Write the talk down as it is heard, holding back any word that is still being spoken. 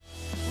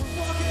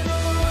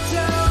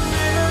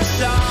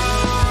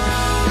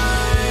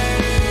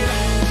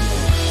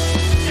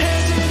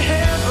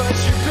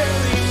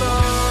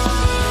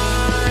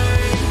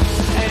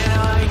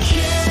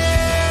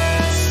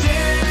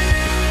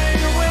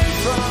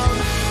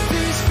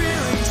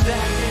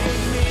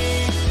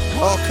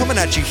Coming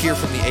at you here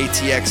from the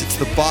ATX, it's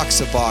the Box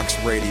to Box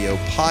Radio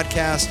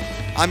podcast.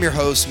 I'm your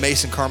host,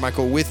 Mason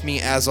Carmichael. With me,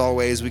 as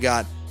always, we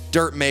got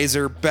Dirt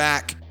Mazer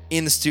back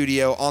in the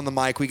studio on the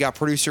mic. We got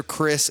producer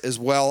Chris as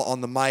well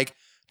on the mic.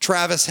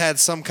 Travis had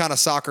some kind of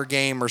soccer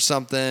game or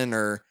something,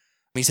 or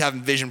he's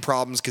having vision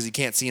problems because he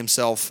can't see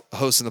himself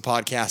hosting the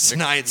podcast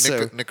tonight.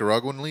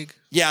 Nicaraguan League?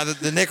 Yeah,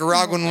 the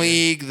Nicaraguan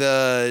League,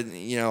 the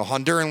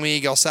Honduran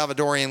League, El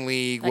Salvadorian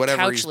League,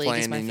 whatever he's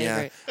playing. Is my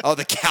favorite. Oh,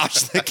 the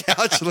couch League.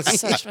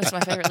 It's my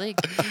favorite league.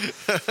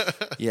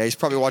 Yeah, he's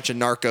probably watching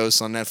Narcos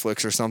on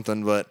Netflix or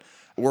something, but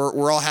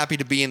we're all happy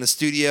to be in the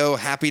studio,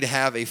 happy to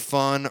have a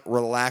fun,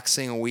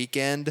 relaxing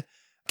weekend.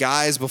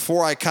 Guys,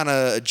 before I kind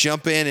of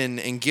jump in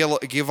and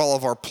give all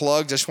of our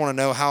plugs, I just want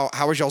to know how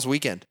was y'all's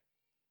weekend?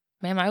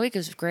 Man, my week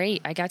was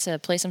great. I got to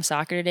play some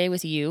soccer today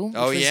with you.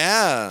 Oh,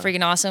 yeah.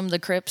 Freaking awesome. The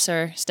Crips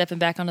are stepping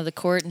back onto the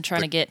court and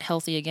trying to get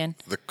healthy again.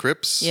 The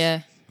Crips?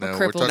 Yeah. No, we're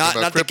crippled.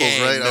 talking about Not the cripples,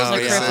 gang, right? no,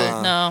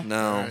 yeah.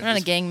 No. I'm not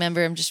a gang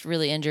member. I'm just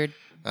really injured.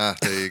 Ah,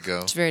 there you go.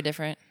 It's very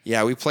different.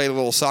 Yeah, we played a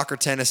little soccer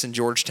tennis in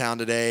Georgetown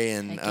today,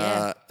 and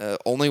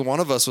only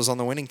one of us was on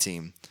the winning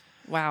team.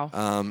 Wow.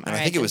 And I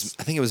think it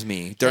was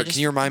me. Dirk,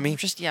 can you remind me?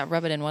 Just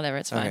rub it in, whatever.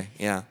 It's fine. Okay,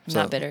 yeah. I'm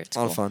not bitter. It's a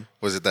lot cool. of fun.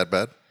 Was it that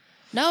bad?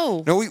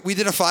 No. No, we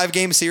did a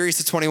 5-game series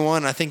to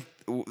 21. I think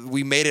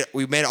we made it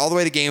all the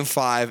way to game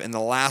 5, and the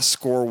last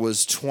score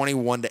was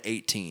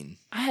 21-18.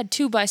 I had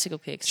 2 bicycle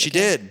kicks. She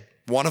did.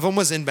 One of them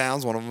was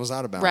inbounds, one of them was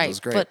out of bounds. Right, It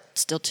was great. but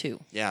still 2.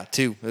 Yeah,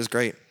 2. It was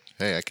great.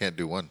 Hey, I can't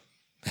do one.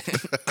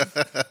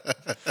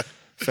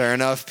 Fair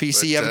enough.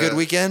 PC, you have a good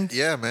weekend?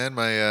 Yeah, man.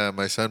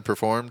 My son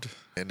performed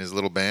in his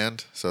little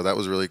band, so that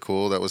was really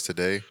cool. That was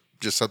today.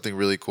 Just something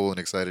really cool and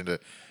exciting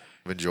to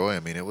enjoy. I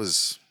mean, it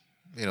was,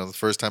 the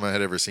first time I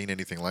had ever seen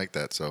anything like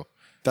that. So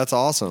That's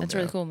awesome. That's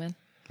really cool, man.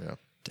 yeah.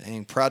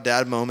 Dang, proud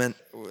dad moment.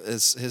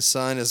 His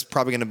son is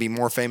probably going to be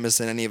more famous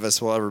than any of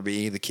us will ever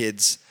be. The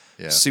kid's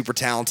super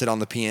talented on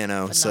the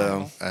piano.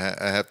 Phenomenal. So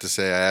I have to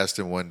say, I asked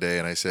him one day,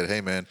 and I said, "Hey,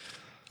 man,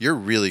 you're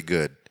really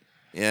good."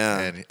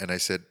 yeah, And I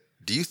said,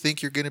 "Do you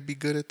think you're going to be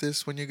good at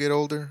this when you get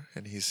older?"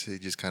 And he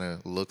just kind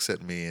of looks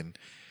at me and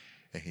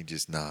he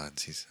just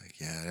nods. He's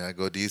like, "Yeah." And I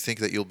go, "Do you think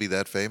that you'll be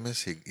that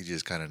famous?" He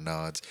just kind of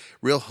nods,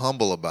 real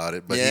humble about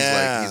it. But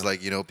he's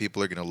like,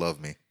 people are going to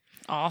love me.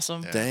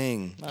 Awesome.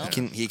 dang, Well.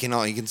 he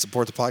can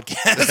support the podcast.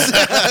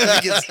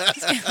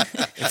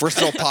 If we're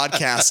still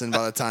podcasting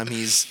by the time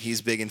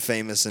he's big and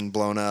famous and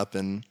blown up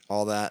and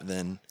all that,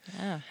 then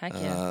Yeah, heck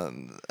yeah.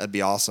 that'd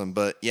be awesome.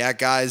 But yeah,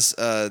 guys,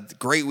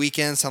 great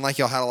weekend. Sound like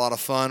y'all had a lot of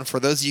fun.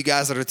 For those of you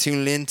guys that are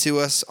tuning in to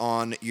us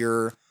on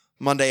your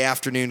Monday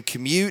afternoon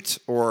commute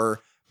or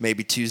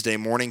maybe Tuesday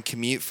morning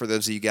commute, for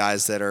those of you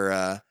guys that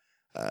are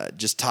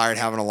just tired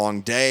having a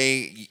long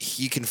day,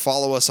 you can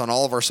follow us on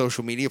all of our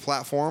social media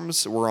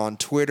platforms. We're on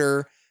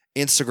Twitter,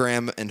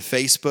 Instagram, and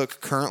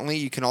Facebook currently.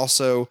 You can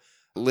also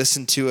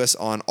listen to us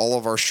on all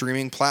of our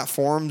streaming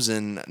platforms.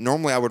 And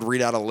normally I would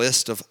read out a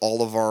list of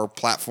all of our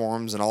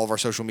platforms and all of our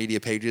social media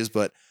pages,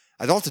 but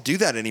I don't have to do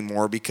that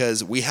anymore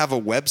because we have a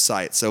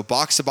website. So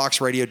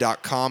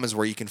boxtoboxradio.com is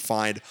where you can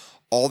find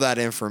all that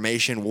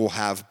information. We'll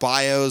have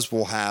bios,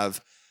 we'll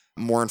have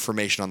more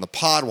information on the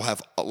pod. We'll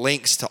have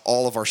links to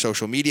all of our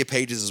social media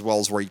pages as well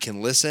as where you can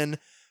listen.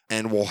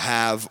 And we'll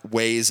have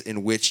ways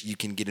in which you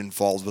can get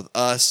involved with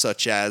us,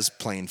 such as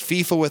playing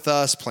FIFA with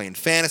us, playing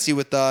fantasy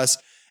with us,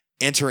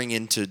 entering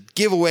into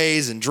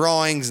giveaways and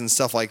drawings and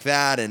stuff like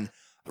that. And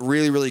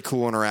really, really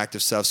cool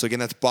interactive stuff. So again,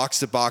 that's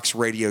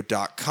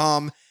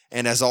boxtoboxradio.com.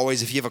 And as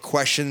always, if you have a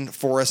question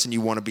for us and you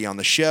want to be on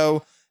the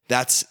show,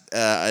 that's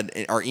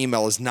our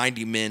email is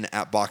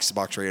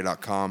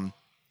 90min@boxtoboxradio.com.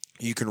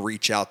 You can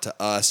reach out to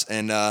us.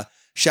 And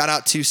shout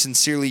out to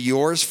Sincerely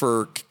Yours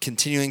for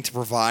continuing to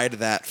provide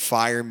that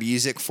fire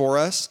music for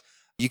us.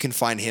 You can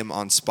find him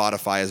on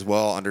Spotify as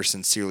well under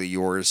Sincerely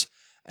Yours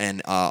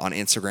and on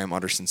Instagram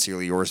under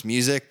Sincerely Yours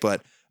Music.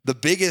 But the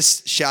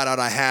biggest shout out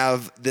I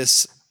have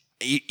this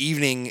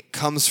evening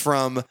comes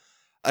from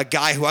a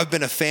guy who I've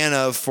been a fan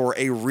of for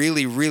a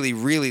really, really,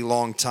 really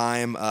long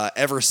time,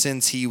 ever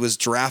since he was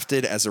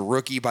drafted as a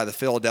rookie by the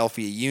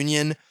Philadelphia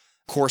Union.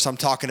 Of course, I'm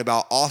talking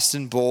about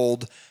Austin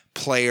Bold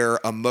player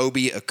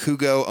Amobi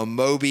Okugo.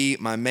 Amobi,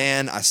 my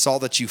man, I saw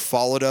that you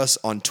followed us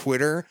on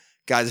Twitter.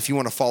 Guys, if you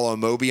want to follow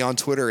Amobi on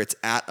Twitter, it's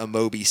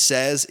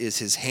 @AmobiSays is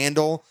his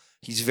handle.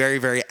 He's very,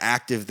 very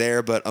active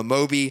there. But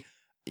Amobi,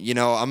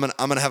 I'm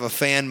gonna have a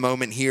fan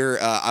moment here.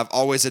 I've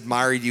always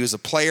admired you as a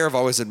player. I've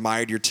always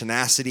admired your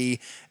tenacity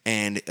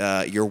and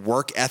your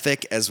work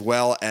ethic, as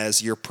well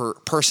as your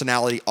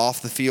personality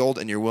off the field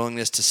and your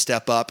willingness to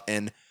step up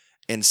and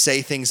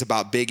say things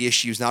about big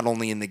issues, not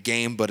only in the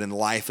game, but in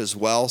life as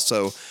well.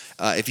 So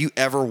if you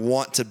ever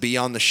want to be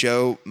on the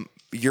show,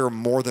 you're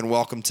more than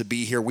welcome to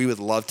be here. We would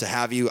love to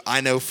have you.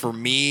 I know for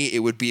me, it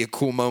would be a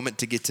cool moment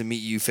to get to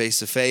meet you face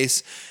to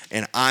face.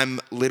 And I'm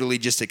literally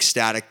just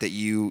ecstatic that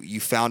you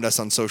found us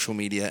on social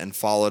media and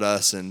followed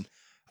us. And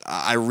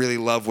I really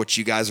love what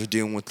you guys are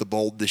doing with the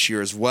Bold this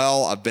year as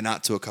well. I've been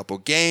out to a couple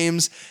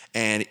games,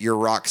 and you're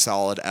rock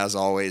solid as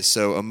always.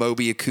 So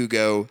Amobi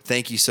Okugo,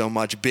 thank you so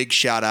much. Big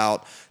shout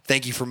out.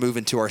 thank you for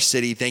moving to our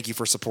city. Thank you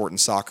for supporting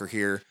soccer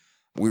here.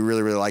 We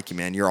really, really like you,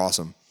 man. You're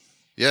awesome.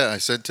 Yeah, I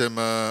sent him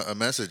a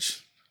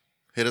message.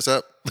 Hit us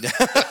up.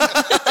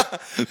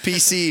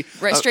 PC.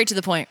 Right, straight to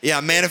the point. Yeah,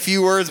 a man of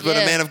few words, but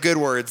Yeah. a man of good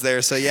words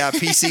there. So yeah,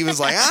 PC was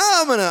like,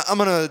 I'm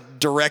gonna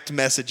direct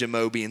message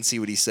Amobi and see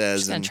what he says.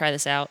 Just gonna And try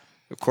this out.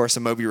 of course,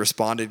 Amobi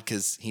responded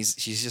because he's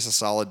just a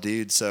solid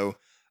dude. So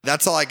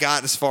that's all I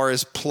got as far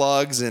as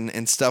plugs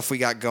and stuff we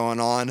got going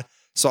on.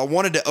 So I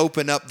wanted to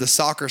open up the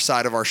soccer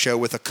side of our show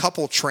with a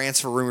couple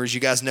transfer rumors. You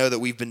guys know that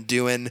we've been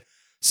doing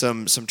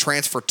some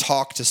transfer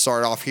talk to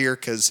start off here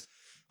because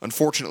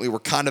unfortunately we're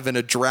kind of in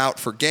a drought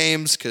for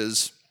games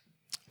because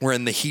we're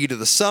in the heat of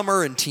the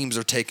summer and teams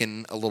are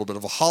taking a little bit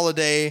of a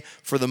holiday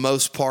for the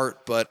most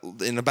part. But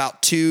in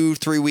about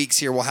 2-3 weeks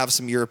here, we'll have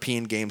some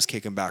European games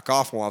kicking back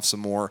off. We'll have some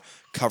more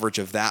coverage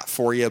of that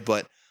for you.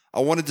 But I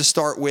wanted to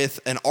start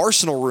with an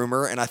Arsenal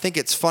rumor, and I think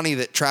it's funny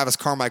that Travis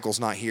Carmichael's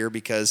not here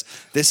because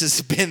this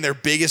has been their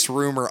biggest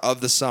rumor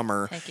of the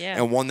summer. Heck yeah.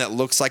 And one that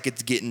looks like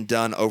it's getting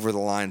done over the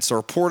line. So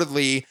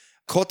reportedly,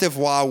 Cote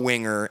d'Ivoire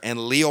winger and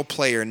Lille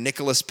player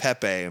Nicolas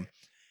Pepe,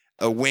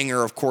 a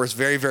winger, of course,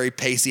 very, very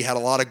pacey, had a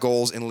lot of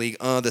goals in Ligue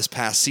 1 this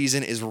past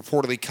season, is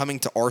reportedly coming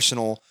to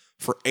Arsenal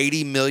for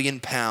 £80 million.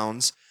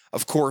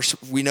 Of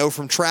course, we know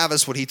from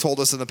Travis what he told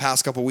us in the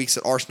past couple of weeks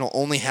that Arsenal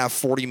only have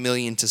 $40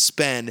 million to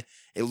spend.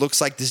 It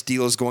looks like this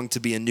deal is going to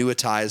be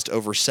annuitized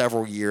over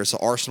several years. So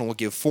Arsenal will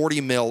give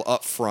 $40 million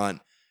up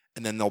front,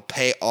 and then they'll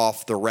pay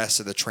off the rest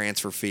of the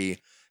transfer fee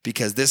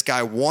because this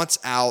guy wants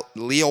out.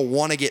 Lille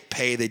want to get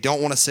paid. They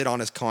don't want to sit on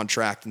his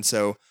contract, and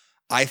so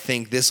I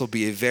think this will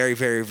be a very,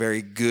 very,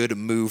 very good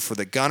move for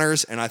the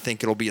Gunners, and I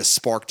think it'll be a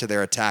spark to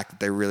their attack that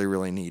they really,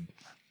 really need.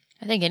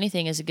 I think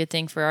anything is a good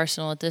thing for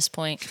Arsenal at this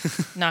point.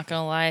 Not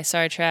gonna lie,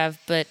 sorry, Trav,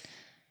 but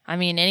I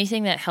mean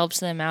anything that helps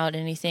them out,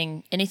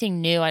 anything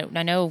new.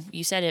 I know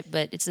you said it,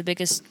 but it's the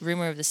biggest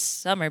rumor of the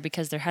summer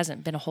because there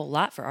hasn't been a whole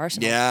lot for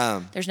Arsenal.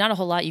 Yeah, there's not a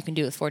whole lot you can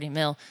do with $40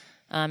 million,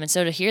 and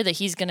so to hear that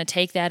he's going to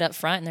take that up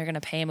front and they're going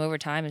to pay him over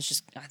time is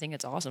just, I think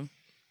it's awesome.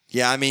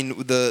 Yeah, I mean,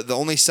 the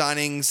only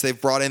signings they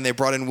brought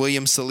in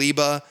William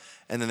Saliba,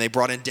 and then they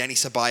brought in Denny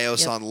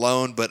Ceballos on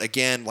loan. But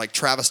again, like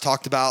Travis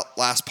talked about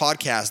last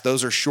podcast,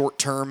 those are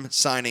short-term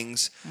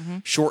signings,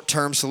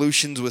 short-term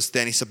solutions with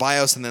Denny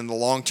Ceballos, and then the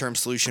long-term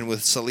solution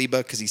with Saliba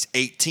because he's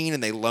 18,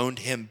 and they loaned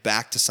him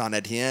back to Saint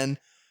Etienne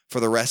for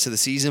the rest of the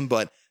season.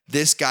 But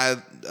this guy,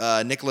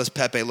 Nicolas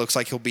Pepe, looks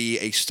like he'll be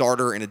a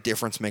starter and a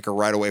difference maker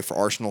right away for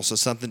Arsenal, so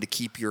something to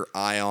keep your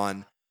eye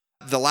on.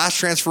 The last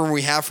transfer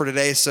we have for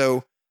today,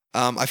 so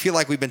I feel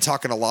like we've been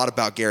talking a lot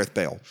about Gareth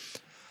Bale.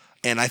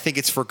 And I think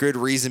it's for good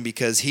reason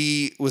because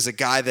he was a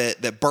guy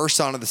that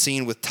burst onto the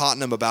scene with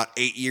Tottenham about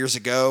 8 years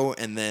ago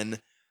and then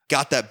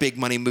got that big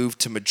money move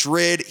to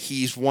Madrid.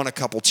 He's won a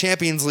couple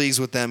Champions Leagues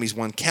with them. He's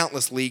won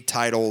countless league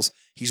titles.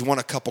 He's won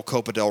a couple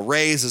Copa del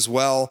Reys as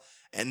well.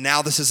 And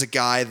now this is a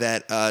guy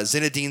that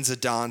Zinedine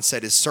Zidane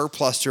said is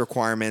surplus to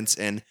requirements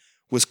and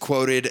was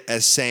quoted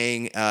as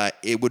saying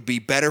it would be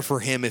better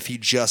for him if he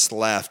just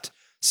left.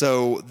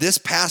 So this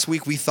past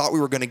week, we thought we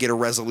were going to get a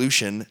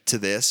resolution to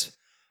this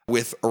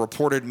with a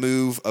reported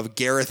move of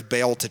Gareth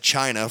Bale to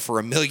China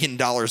for $1 million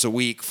a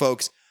week.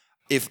 Folks,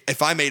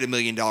 if I made $1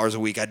 million a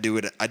week, I'd do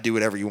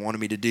whatever you wanted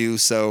me to do.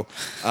 So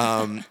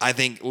I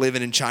think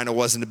living in China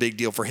wasn't a big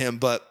deal for him.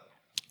 But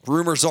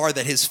rumors are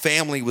that his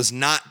family was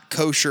not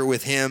kosher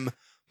with him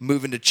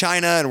moving to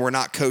China and were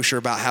not kosher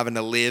about having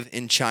to live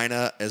in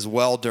China as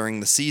well during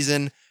the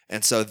season.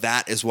 And so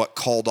that is what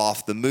called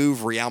off the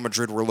move. Real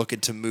Madrid were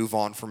looking to move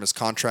on from his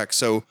contract.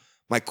 So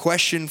my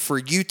question for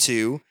you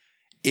two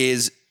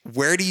is,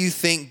 where do you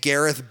think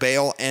Gareth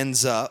Bale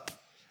ends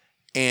up?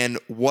 And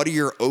what are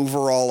your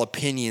overall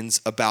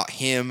opinions about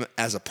him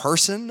as a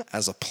person,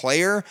 as a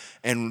player,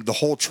 and the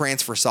whole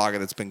transfer saga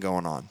that's been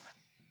going on?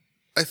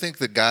 I think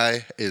the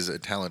guy is a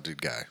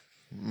talented guy.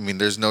 I mean,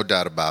 there's no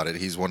doubt about it.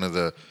 He's one of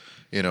the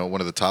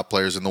top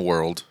players in the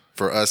world.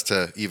 For us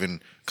to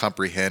even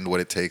comprehend what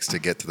it takes to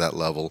get to that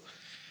level,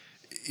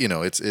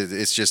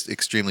 it's just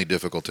extremely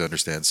difficult to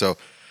understand. So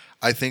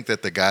I think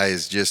that the guy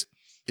is just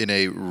in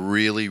a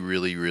really,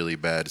 really, really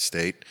bad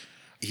state.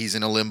 He's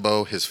in a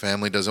limbo. His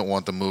family doesn't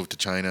want the move to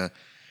China.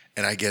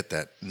 And I get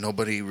that.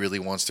 Nobody really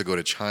wants to go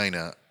to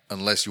China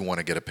unless you want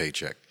to get a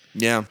paycheck.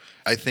 Yeah.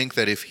 I think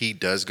that if he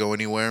does go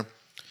anywhere,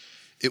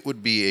 it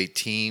would be a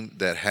team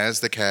that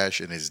has the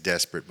cash and is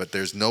desperate. But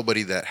there's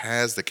nobody that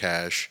has the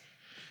cash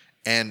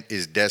and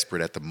is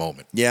desperate at the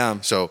moment. Yeah.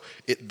 So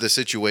the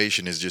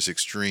situation is just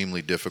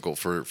extremely difficult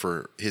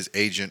for his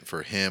agent,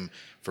 for him,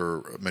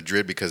 for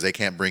Madrid, because they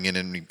can't bring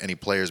in any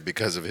players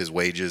because of his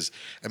wages.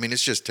 I mean,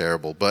 it's just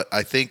terrible. But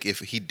I think if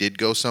he did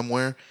go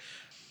somewhere,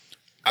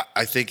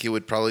 I think it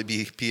would probably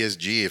be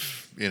PSG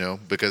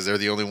because they're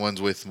the only ones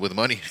with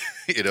money,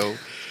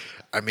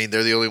 I mean,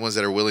 they're the only ones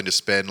that are willing to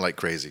spend like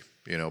crazy,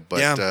 but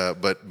yeah.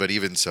 But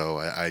even so,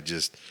 I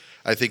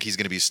think he's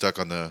going to be stuck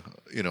on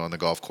the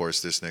golf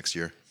course this next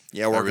year.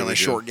 Yeah, working on a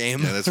short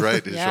game. Yeah, that's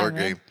right. A short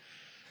game.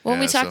 Well,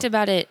 we talked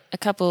about it a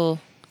couple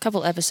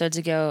episodes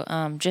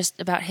ago, just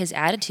about his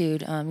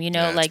attitude.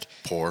 It's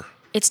poor.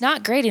 it's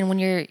not great. And when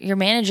your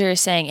manager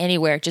is saying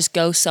anywhere, just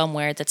go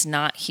somewhere that's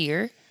not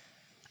here,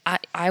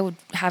 I would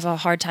have a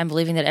hard time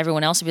believing that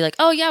everyone else would be like,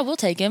 oh yeah, we'll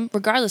take him,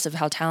 regardless of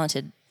how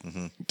talented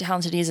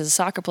he is as a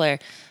soccer player.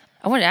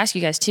 I wanted to ask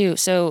you guys too.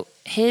 So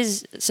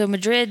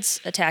Madrid's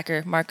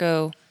attacker,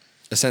 Marco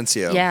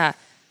Asensio. Yeah.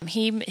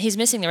 He's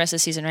missing the rest of the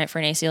season, right, for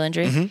an ACL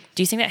injury.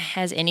 Do you think that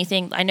has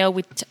anything? I know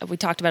we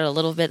talked about it a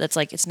little bit. That's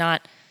like it's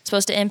not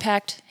supposed to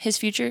impact his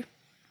future,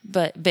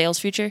 but Bale's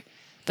future.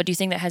 But do you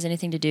think that has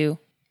anything to do?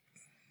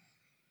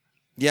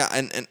 Yeah,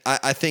 and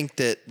I think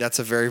that's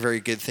a very, very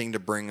good thing to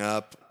bring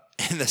up.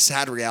 And the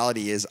sad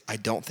reality is I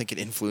don't think it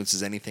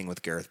influences anything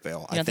with Gareth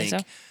Bale. You don't think so?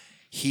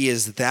 He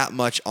is that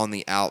much on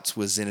the outs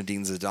with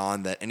Zinedine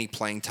Zidane that any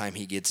playing time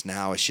he gets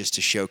now is just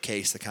to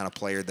showcase the kind of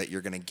player that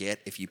you're going to get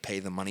if you pay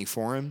the money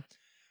for him.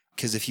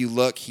 Because if you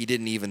look, he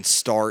didn't even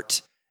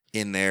start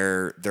in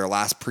their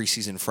last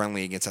preseason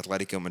friendly against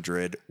Atletico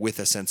Madrid with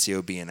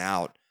Asensio being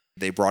out.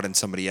 They brought in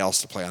somebody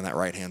else to play on that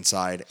right-hand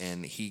side,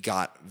 and he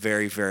got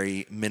very,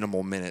 very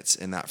minimal minutes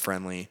in that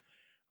friendly.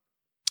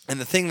 And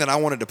the thing that I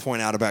wanted to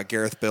point out about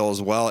Gareth Bale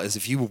as well is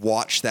if you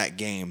watched that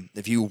game,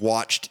 if you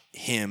watched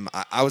him,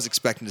 I was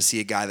expecting to see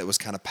a guy that was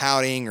kind of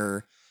pouting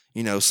or,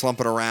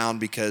 slumping around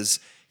because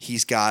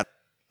he's got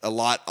a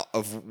lot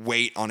of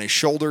weight on his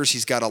shoulders.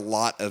 He's got a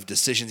lot of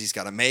decisions he's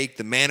got to make.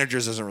 The manager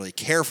doesn't really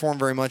care for him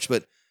very much,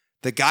 but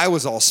the guy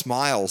was all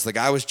smiles. The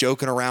guy was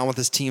joking around with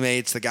his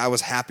teammates. The guy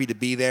was happy to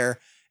be there.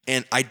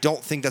 And I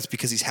don't think that's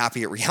because he's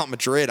happy at Real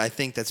Madrid. I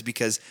think that's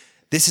because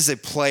this is a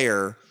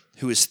player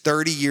who is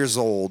 30 years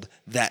old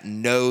that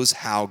knows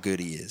how good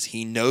he is.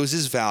 He knows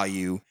his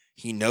value.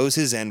 He knows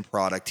his end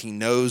product. He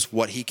knows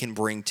what he can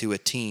bring to a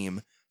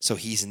team. So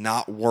he's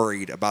not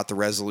worried about the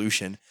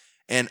resolution.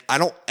 And I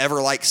don't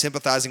ever like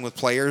sympathizing with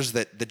players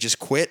that just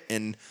quit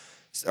and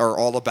are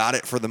all about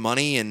it for the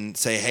money and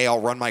say, hey,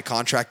 I'll run my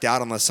contract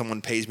out unless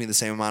someone pays me the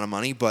same amount of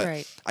money.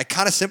 But I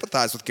kind of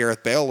sympathize with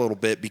Gareth Bale a little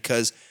bit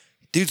because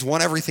dude's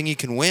won everything he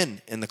can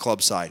win in the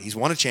club side. He's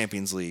won a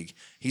Champions League.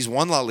 He's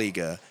won La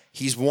Liga.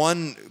 He's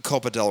won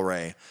Copa del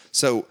Rey.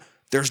 So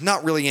there's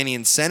not really any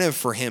incentive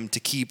for him to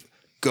keep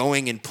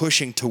going and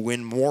pushing to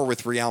win more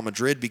with Real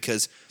Madrid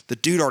because the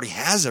dude already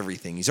has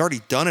everything. He's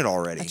already done it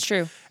already. That's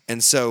true.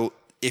 And so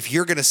if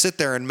you're going to sit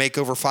there and make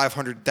over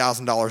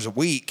 $500,000 a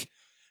week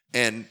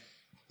and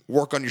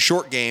work on your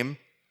short game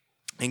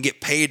and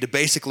get paid to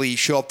basically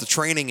show up to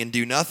training and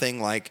do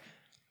nothing, like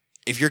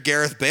if you're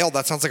Gareth Bale,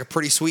 that sounds like a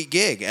pretty sweet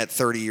gig at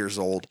 30 years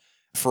old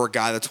for a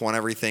guy that's won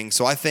everything.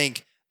 So I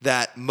think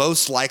that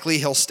most likely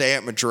he'll stay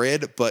at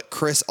Madrid, but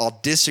Chris, I'll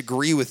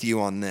disagree with you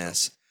on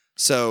this.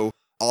 So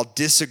I'll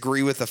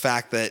disagree with the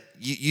fact that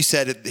you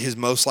said his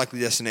most likely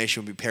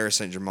destination would be Paris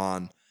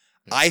Saint-Germain.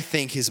 I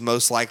think his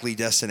most likely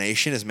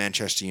destination is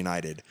Manchester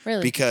United.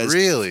 Really? Because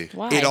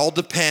Why? it all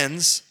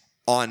depends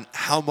on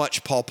how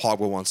much Paul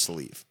Pogba wants to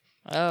leave.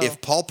 Oh. If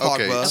Paul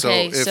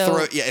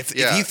Pogba, if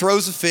he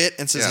throws a fit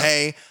and says,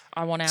 hey,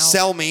 I want out.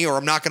 Sell me or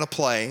I'm not going to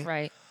play.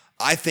 Right.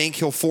 I think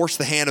he'll force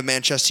the hand of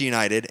Manchester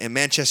United, and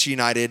Manchester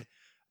United,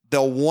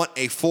 they'll want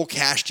a full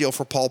cash deal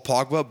for Paul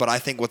Pogba, but I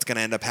think what's going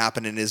to end up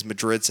happening is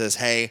Madrid says,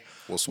 hey,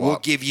 we'll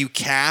give you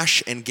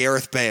cash and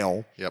Gareth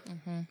Bale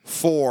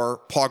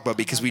for Pogba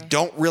because we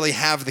don't really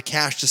have the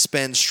cash to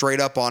spend straight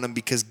up on him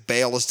because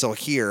Bale is still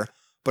here.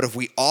 But if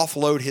we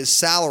offload his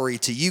salary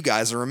to you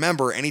guys, and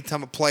remember,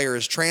 anytime a player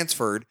is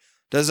transferred,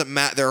 doesn't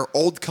matter. Their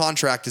old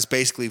contract is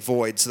basically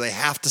void, so they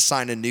have to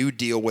sign a new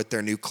deal with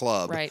their new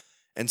club. Right.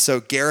 And so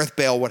Gareth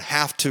Bale would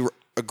have to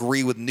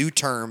agree with new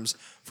terms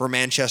for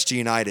Manchester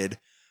United,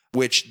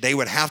 which they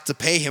would have to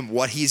pay him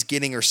what he's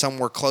getting or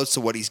somewhere close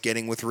to what he's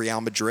getting with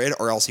Real Madrid,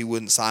 or else he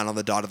wouldn't sign on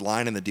the dotted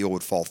line and the deal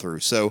would fall through.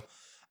 So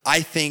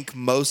I think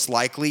most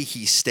likely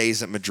he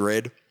stays at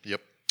Madrid.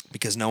 Yep.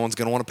 Because no one's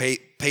going to want to pay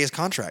his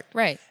contract.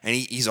 Right. And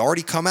he's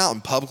already come out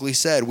and publicly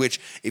said, which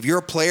if you're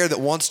a player that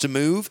wants to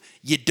move,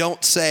 you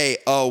don't say,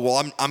 oh,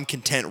 well, I'm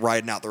content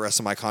riding out the rest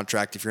of my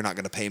contract if you're not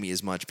going to pay me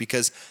as much.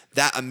 Because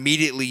that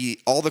immediately,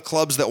 all the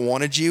clubs that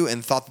wanted you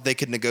and thought that they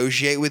could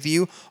negotiate with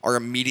you are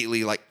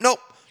immediately like, nope,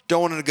 don't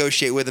want to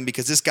negotiate with him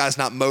because this guy's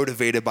not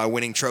motivated by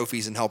winning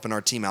trophies and helping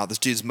our team out. This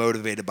dude's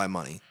motivated by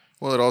money.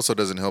 Well, it also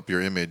doesn't help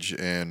your image,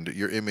 and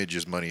your image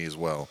is money as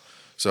well.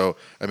 So,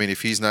 I mean,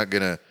 if he's not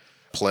going to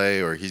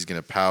play or he's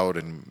going to pout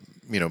and,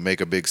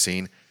 make a big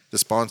scene, the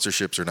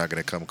sponsorships are not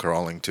going to come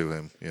crawling to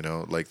him,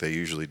 like they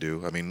usually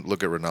do. I mean,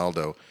 look at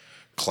Ronaldo.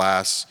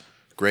 Class,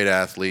 great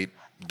athlete.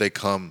 They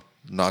come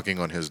knocking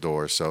on his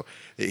door. So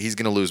he's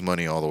going to lose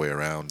money all the way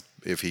around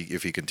if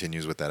he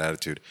continues with that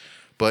attitude.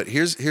 But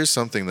here's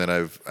something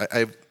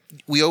that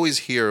we always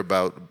hear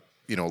about,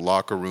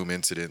 locker room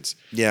incidents.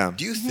 Yeah.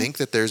 Do you think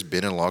that there's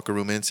been a locker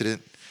room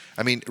incident?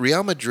 I mean,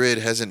 Real Madrid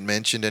hasn't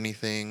mentioned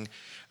anything.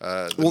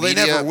 They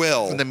never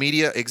will. The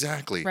media,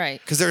 exactly.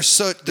 Right. Because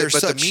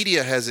the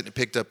media hasn't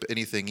picked up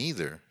anything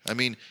either. I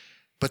mean,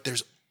 but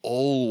there's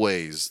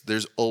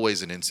there's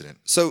always an incident.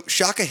 So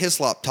Shaka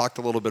Hislop talked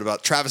a little bit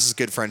about Travis's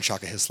good friend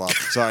Shaka Hislop.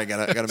 Sorry, I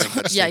gotta make that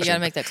distinction. Yeah, you got to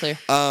make that clear.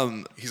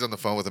 He's on the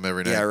phone with him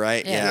every night. Yeah,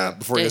 right. Yeah,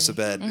 before he goes to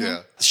bed. Mm-hmm.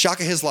 Yeah.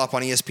 Shaka Hislop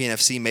on ESPN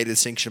FC made a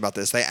distinction about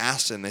this. They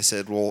asked him. They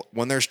said, "Well,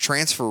 when there's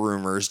transfer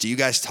rumors, do you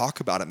guys talk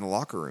about it in the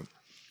locker room?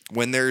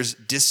 When there's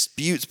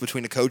disputes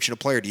between a coach and a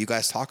player, do you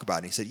guys talk about it?"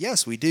 And he said,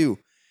 "Yes, we do."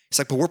 He's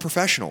like, "But we're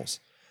professionals.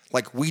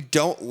 Like, we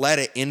don't let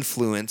it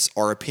influence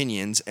our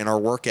opinions and our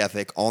work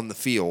ethic on the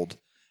field.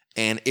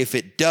 And if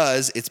it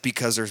does, it's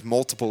because there's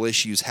multiple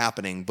issues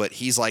happening." But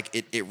he's like,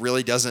 it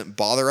really doesn't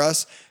bother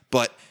us,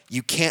 but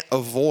you can't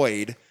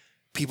avoid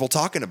people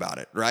talking about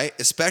it, right?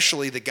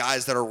 Especially the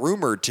guys that are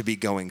rumored to be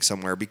going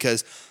somewhere,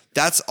 because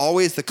that's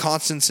always the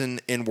constants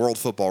in world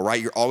football, right?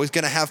 You're always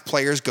going to have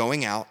players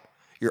going out.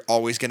 You're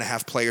always going to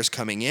have players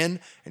coming in,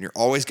 and you're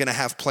always going to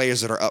have players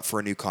that are up for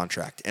a new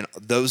contract. And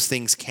those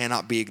things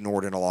cannot be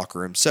ignored in a locker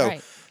room. So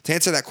to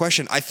answer that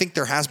question, I think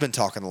there has been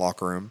talk in the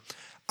locker room.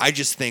 I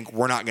just think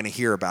we're not going to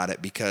hear about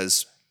it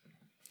because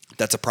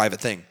that's a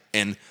private thing.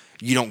 And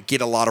you don't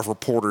get a lot of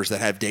reporters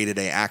that have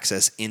day-to-day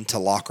access into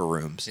locker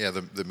rooms. Yeah,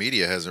 the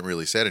media hasn't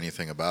really said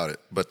anything about it,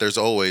 but there's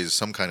always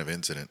some kind of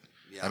incident.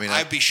 Yeah, I mean,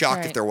 I'd be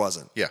shocked if there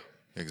wasn't. Yeah,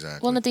 exactly.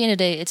 Well, and at the end of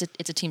the day,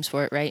 it's a team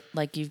sport, right?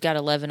 Like, you've got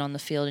 11 on the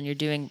field, and you're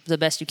doing the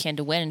best you can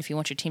to win. And if you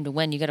want your team to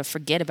win, you got to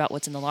forget about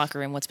what's in the locker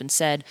room, what's been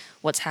said,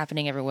 what's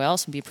happening everywhere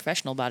else, and be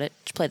professional about it.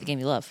 Just play the game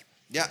you love.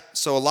 Yeah,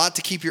 so a lot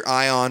to keep your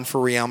eye on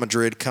for Real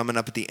Madrid coming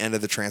up at the end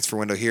of the transfer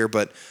window here.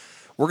 But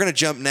we're going to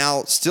jump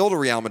now still to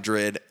Real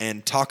Madrid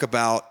and talk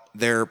about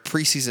their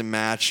preseason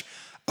match.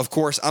 Of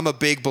course, I'm a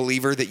big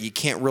believer that you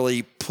can't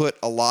really put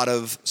a lot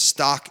of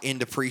stock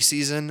into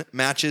preseason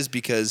matches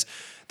because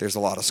there's a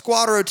lot of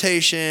squad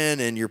rotation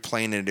and you're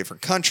playing in a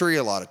different country,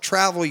 a lot of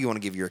travel. You want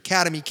to give your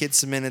academy kids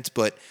some minutes.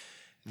 But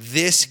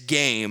this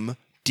game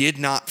did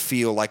not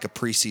feel like a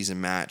preseason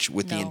match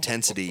with the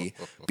intensity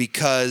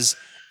because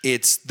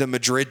it's the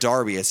Madrid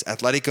derby. It's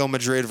Atletico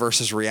Madrid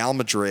versus Real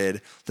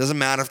Madrid. Doesn't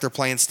matter if they're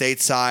playing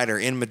stateside or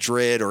in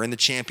Madrid or in the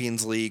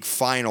Champions League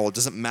final. It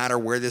doesn't matter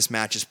where this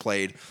match is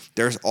played.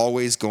 There's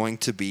always going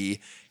to be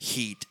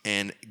heat.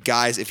 And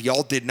guys, if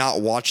y'all did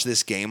not watch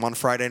this game on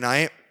Friday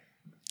night,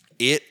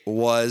 it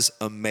was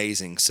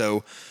amazing.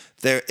 So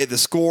the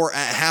score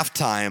at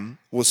halftime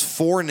was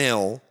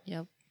 4-0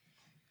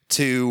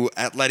 to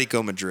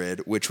Atletico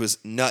Madrid, which was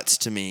nuts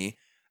to me,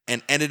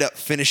 and ended up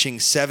finishing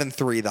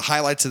 7-3. The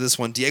highlights of this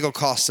one, Diego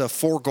Costa,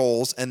 4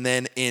 goals, and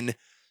then in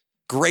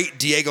great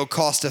Diego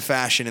Costa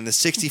fashion, in the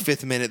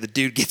 65th minute, the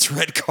dude gets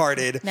red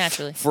carded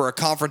Naturally for a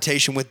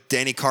confrontation with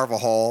Dani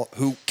Carvajal,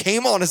 who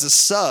came on as a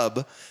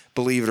sub,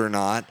 believe it or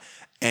not,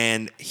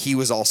 and he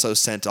was also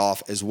sent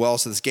off as well.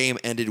 So this game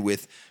ended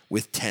with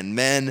 10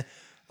 men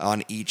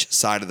on each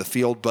side of the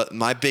field. But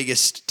my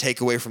biggest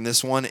takeaway from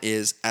this one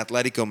is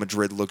Atletico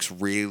Madrid looks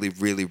really,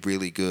 really,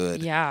 really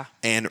good. Yeah.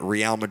 And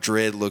Real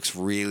Madrid looks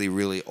really,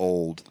 really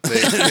old. They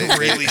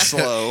really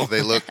slow.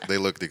 They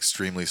looked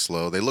extremely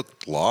slow. They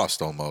looked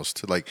lost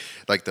almost. Like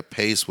the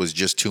pace was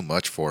just too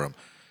much for them.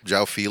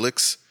 João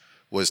Felix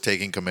was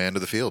taking command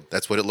of the field.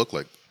 That's what it looked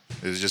like.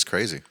 It was just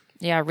crazy.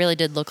 Yeah, it really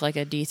did look like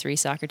a D3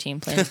 soccer team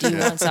playing a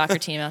D1 soccer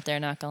team out there,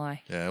 not going to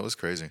lie. Yeah, it was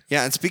crazy.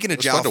 Yeah, and speaking of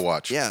It was fun to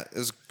watch. Yeah, it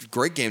was a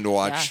great game to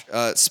watch.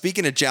 Yeah.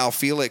 Speaking of João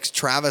Felix,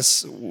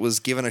 Travis was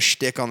given a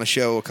shtick on the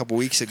show a couple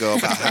weeks ago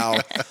about how,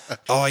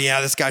 oh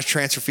yeah, this guy's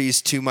transfer fee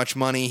is too much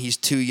money. He's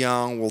too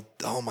young. Well,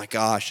 oh my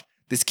gosh,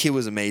 this kid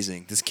was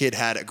amazing. This kid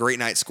had a great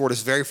night, scored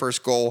his very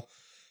first goal.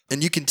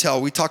 And you can tell,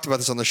 we talked about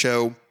this on the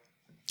show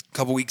a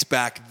couple weeks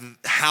back,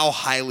 how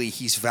highly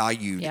he's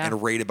valued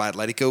and rated by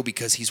Atletico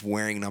because he's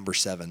wearing number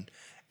 7.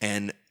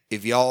 And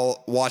if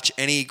y'all watch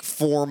any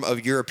form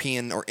of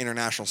European or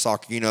international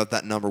soccer, you know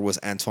that number was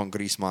Antoine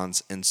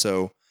Griezmann's. And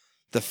so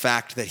the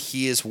fact that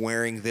he is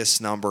wearing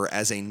this number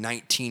as a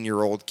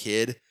 19-year-old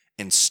kid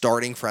and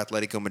starting for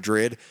Atletico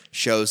Madrid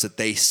shows that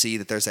they see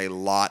that there's a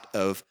lot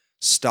of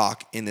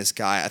stock in this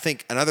guy. I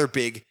think another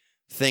big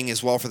thing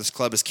as well for this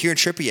club is Kieran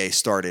Trippier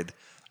started.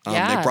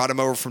 They brought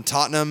him over from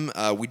Tottenham.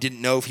 We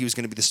didn't know if he was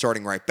going to be the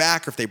starting right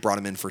back or if they brought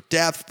him in for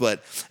depth,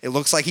 but it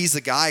looks like he's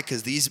the guy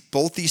because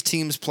both these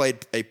teams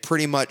played a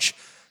pretty much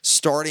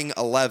starting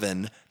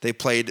 11. They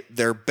played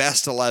their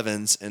best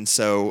 11s, and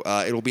so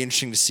it'll be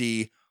interesting to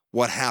see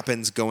what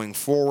happens going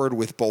forward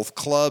with both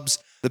clubs.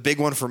 The big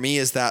one for me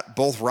is that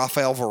both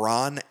Rafael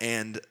Varane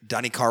and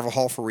Dani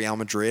Carvajal for Real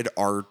Madrid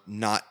are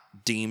not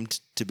deemed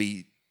to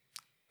be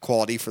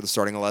quality for the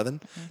starting 11.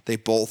 Mm-hmm. They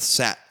both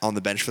sat on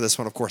the bench for this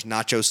one. Of course,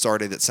 Nacho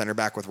started at center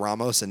back with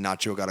Ramos, and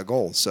Nacho got a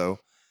goal. So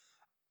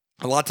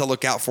a lot to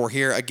look out for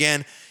here.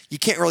 Again, you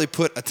can't really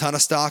put a ton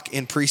of stock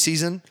in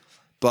preseason,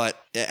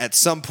 but at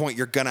some point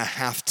you're going to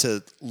have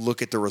to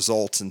look at the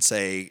results and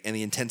say, and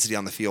the intensity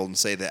on the field and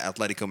say that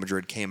Atletico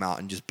Madrid came out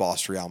and just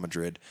bossed Real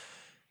Madrid.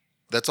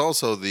 That's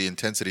also the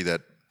intensity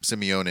that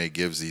Simeone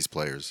gives these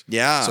players.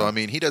 Yeah. So, I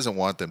mean, he doesn't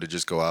want them to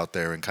just go out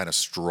there and kind of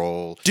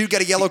stroll. Dude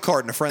got a yellow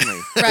card in a friendly.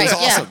 Right, It was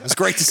awesome. yeah. It was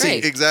great to see.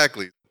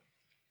 Exactly.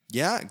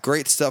 Yeah,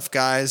 great stuff,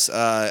 guys.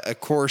 Of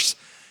course,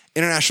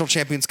 International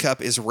Champions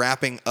Cup is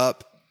wrapping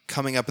up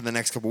coming up in the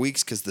next couple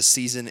weeks because the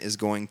season is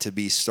going to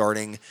be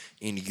starting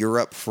in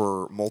Europe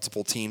for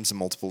multiple teams and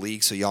multiple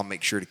leagues. So y'all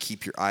make sure to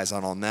keep your eyes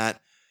on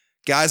that.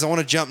 Guys, I want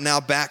to jump now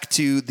back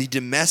to the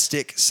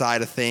domestic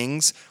side of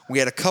things. We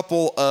had a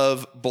couple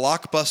of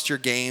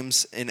blockbuster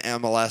games in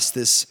MLS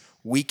this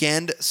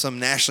weekend, some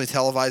nationally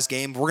televised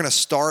games. We're going to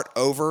start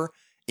over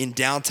in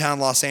downtown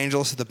Los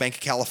Angeles at the Bank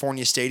of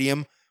California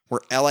Stadium,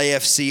 where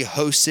LAFC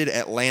hosted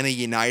Atlanta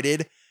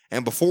United.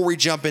 And before we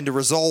jump into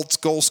results,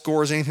 goal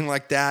scores, anything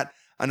like that,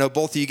 I know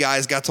both of you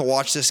guys got to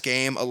watch this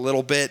game a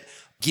little bit.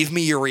 Give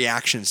me your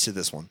reactions to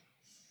this one.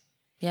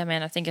 Yeah,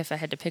 man, I think if I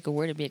had to pick a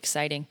word, it'd be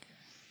exciting.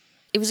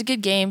 It was a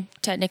good game,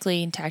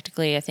 technically and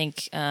tactically. I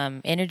think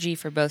energy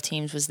for both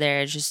teams was there.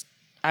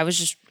 I was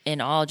just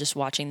in awe just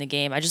watching the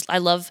game. I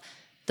love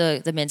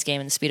the men's game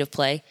and the speed of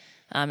play.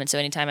 And so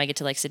anytime I get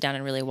to sit down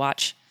and really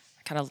watch,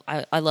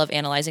 I love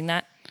analyzing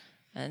that.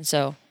 And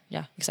so,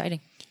 yeah,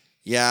 exciting.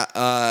 Yeah,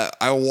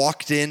 I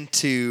walked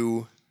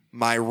into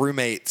my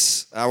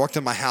roommates. I walked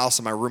in my house,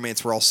 and my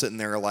roommates were all sitting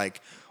there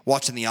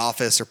watching The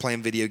Office or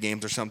playing video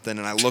games or something.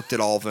 And I looked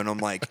at all of them, and I'm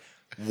like,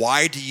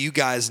 why do you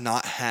guys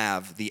not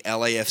have the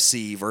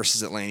LAFC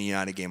versus Atlanta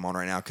United game on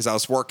right now? Because I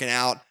was working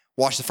out,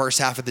 watched the first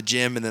half at the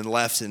gym, and then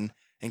left and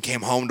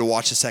came home to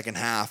watch the second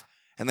half.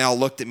 And they all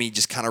looked at me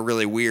just kind of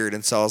really weird.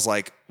 And so I was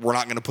like, we're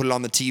not going to put it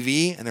on the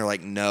TV? And they're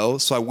like, no.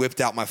 So I whipped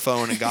out my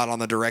phone and got on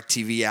the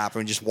DirecTV app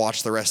and just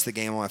watched the rest of the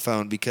game on my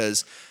phone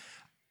because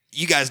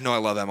you guys know I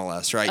love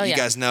MLS, right? Oh, you yeah.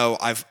 guys know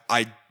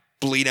I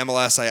bleed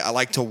MLS. I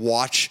like to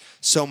watch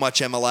so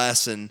much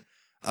MLS, and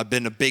I've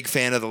been a big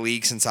fan of the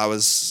league since I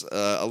was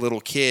a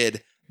little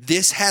kid.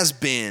 This has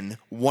been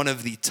one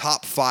of the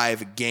top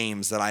 5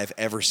 games that I've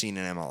ever seen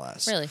in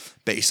MLS. Really?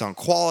 Based on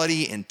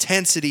quality,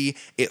 intensity.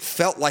 It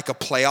felt like a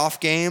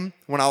playoff game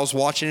when I was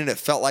watching it. It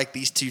felt like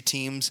these two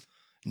teams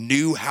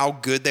knew how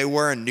good they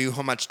were and knew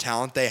how much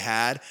talent they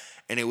had,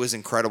 and it was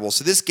incredible.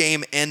 So this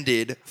game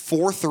ended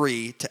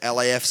 4-3 to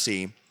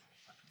LAFC.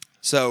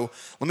 So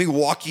let me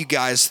walk you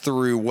guys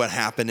through what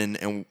happened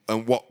and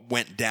what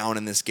went down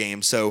in this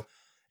game. So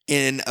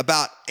in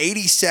about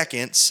 80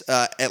 seconds,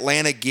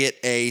 Atlanta get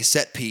a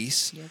set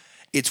piece. Yep.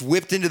 It's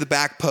whipped into the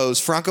back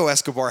post. Franco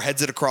Escobar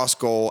heads it across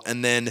goal.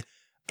 And then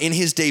in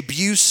his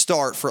debut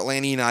start for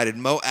Atlanta United,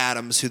 Mo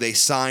Adams, who they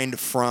signed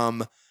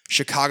from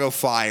Chicago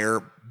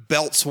Fire,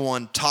 belts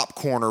one top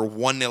corner,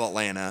 1-0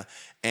 Atlanta.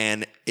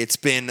 And it's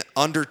been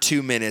under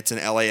 2 minutes, and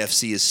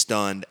LAFC is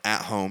stunned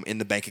at home in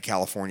the Bank of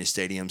California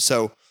Stadium.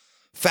 So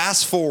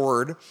fast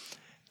forward,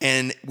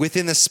 and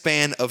within the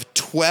span of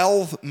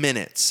 12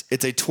 minutes,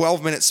 it's a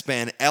 12-minute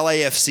span,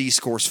 LAFC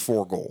scores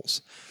 4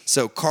 goals.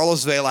 So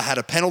Carlos Vela had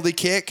a penalty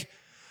kick.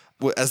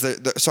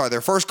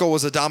 Their first goal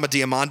was Adama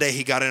Diamande.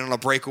 He got in on a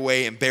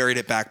breakaway and buried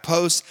it back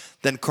post.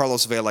 Then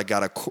Carlos Vela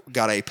got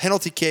a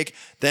penalty kick.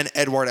 Then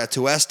Edward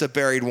Atuesta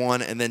buried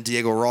one, and then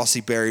Diego Rossi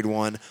buried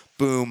one.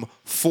 Boom,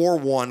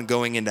 4-1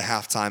 going into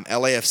halftime.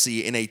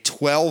 LAFC in a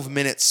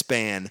 12-minute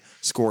span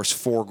scores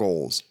 4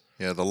 goals.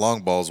 Yeah, the long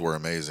balls were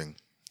amazing.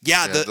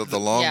 Yeah, the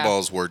long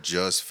balls were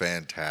just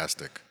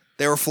fantastic.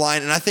 They were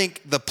flying, and I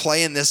think the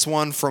play in this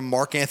one from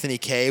Mark Anthony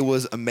Kaye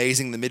was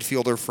amazing, the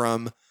midfielder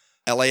from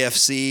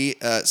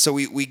LAFC. So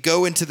we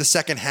go into the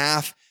second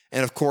half,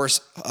 and of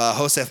course,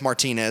 Josef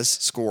Martinez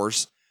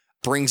scores,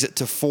 brings it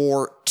to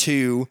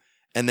 4-2,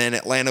 and then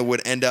Atlanta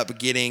would end up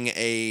getting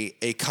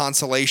a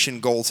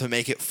consolation goal to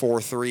make it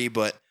 4-3,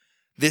 but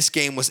this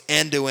game was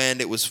end-to-end.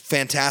 It was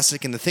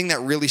fantastic, and the thing that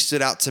really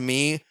stood out to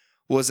me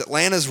was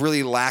Atlanta's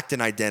really lacked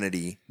an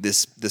identity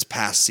this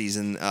past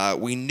season.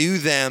 We knew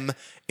them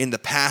in the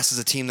past as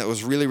a team that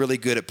was really, really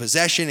good at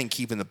possession and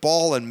keeping the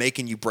ball and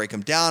making you break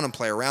them down and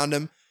play around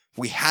them.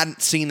 We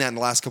hadn't seen that in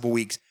the last couple of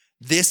weeks.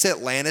 This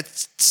Atlanta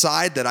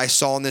side that I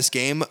saw in this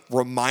game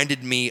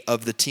reminded me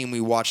of the team we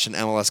watched in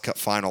MLS Cup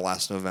Final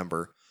last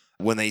November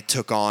when they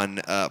took on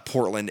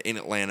Portland in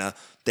Atlanta.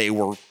 They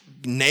were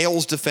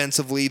nails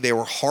defensively. They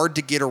were hard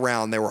to get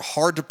around. They were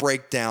hard to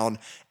break down.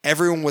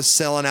 Everyone was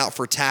selling out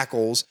for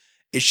tackles.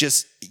 It's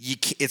just,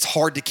 it's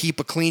hard to keep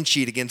a clean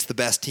sheet against the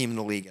best team in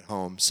the league at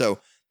home. So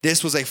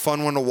this was a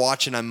fun one to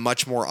watch, and I'm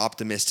much more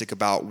optimistic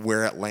about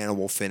where Atlanta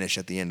will finish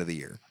at the end of the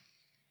year.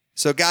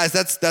 So guys,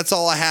 that's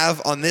all I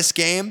have on this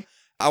game.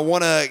 I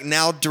want to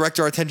now direct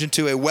our attention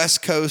to a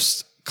West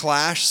Coast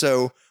clash.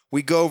 So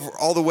we go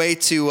all the way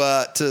to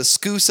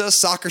Scusa,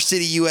 Soccer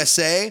City,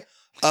 USA,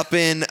 up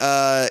in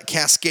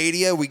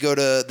Cascadia. We go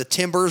to the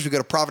Timbers. We go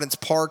to Providence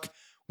Park,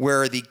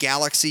 where the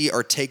Galaxy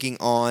are taking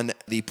on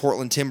the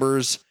Portland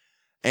Timbers.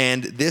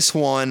 And this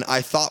one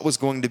I thought was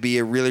going to be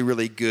a really,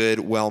 really good,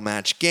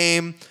 well-matched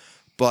game,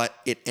 but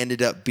it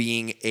ended up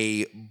being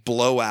a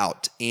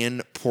blowout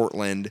in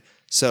Portland.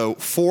 So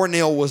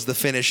 4-0 was the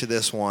finish of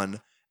this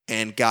one.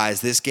 And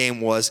guys, this game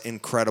was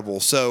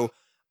incredible. So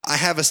I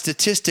have a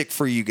statistic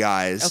for you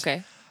guys.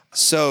 Okay.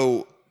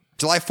 So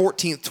July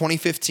 14th,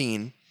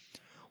 2015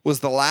 was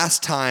the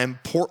last time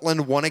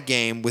Portland won a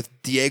game with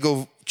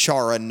Diego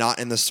Chara not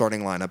in the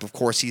starting lineup. Of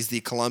course, he's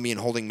the Colombian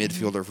holding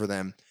midfielder for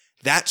them.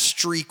 That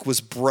streak was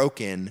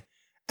broken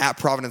at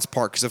Providence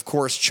Park because, of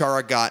course,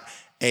 Chara got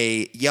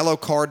a yellow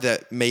card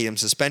that made him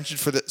suspended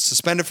for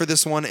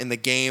this one in the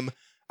game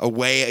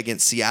away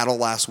against Seattle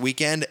last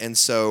weekend. And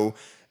so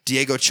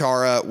Diego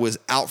Chara was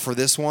out for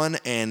this one,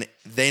 and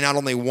they not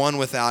only won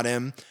without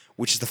him,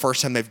 which is the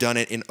first time they've done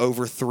it in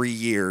over 3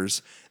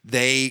 years,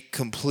 they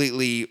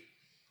completely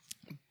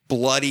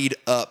bloodied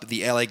up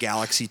the LA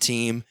Galaxy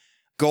team.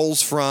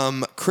 Goals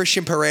from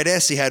Christian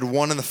Paredes. He had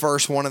one in the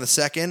first, one in the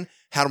second.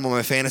 Had him on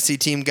my fantasy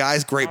team,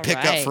 guys. Great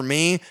pickup for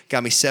me.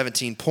 Got me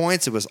 17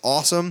 points. It was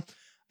awesome.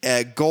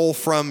 A goal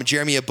from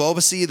Jeremy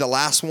Abobasi. The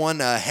last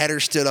one, a header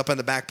stood up on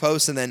the back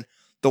post. And then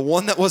the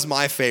one that was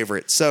my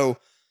favorite. So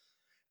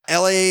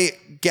LA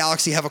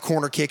Galaxy have a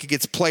corner kick. It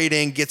gets played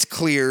in, gets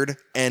cleared.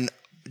 And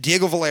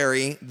Diego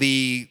Valeri,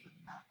 the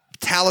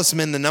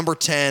talisman, the number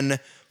 10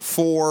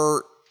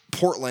 for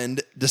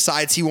Portland,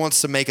 decides he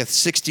wants to make a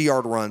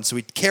 60-yard run. So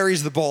he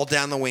carries the ball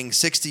down the wing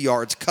 60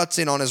 yards, cuts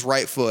in on his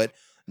right foot,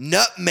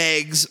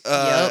 nutmegs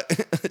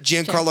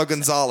Giancarlo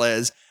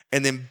Gonzalez,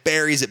 and then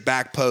buries it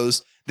back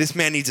post. This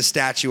man needs a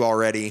statue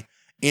already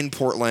in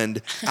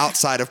Portland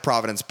outside of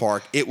Providence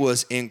Park. It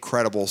was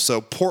incredible. So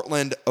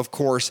Portland, of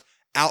course,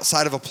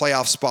 outside of a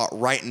playoff spot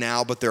right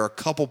now, but they're a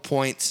couple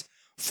points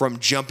from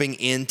jumping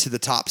into the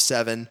top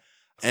 7,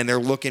 and they're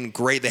looking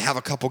great. They have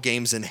a couple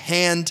games in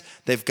hand.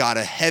 They've got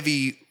a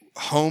heavy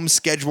home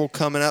schedule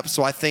coming up,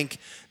 so I think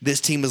this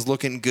team is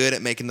looking good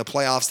at making the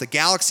playoffs. The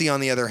Galaxy,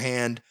 on the other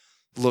hand,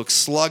 look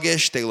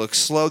sluggish. They look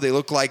slow. They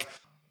look like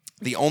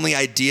the only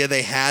idea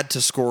they had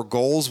to score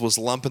goals was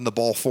lumping the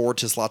ball forward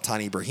to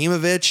Zlatan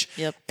Ibrahimovic.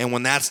 Yep. And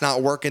when that's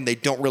not working, they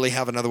don't really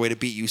have another way to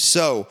beat you.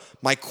 So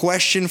my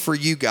question for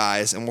you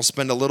guys, and we'll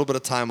spend a little bit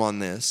of time on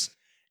this,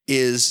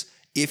 is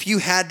if you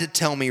had to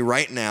tell me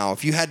right now,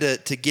 if you had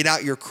to get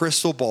out your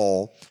crystal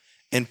ball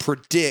and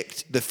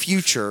predict the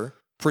future,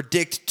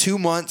 predict 2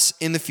 months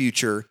in the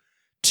future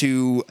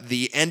to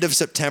the end of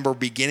September,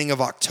 beginning of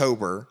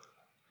October,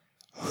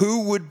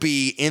 who would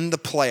be in the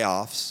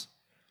playoffs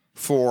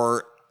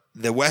for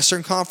the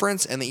Western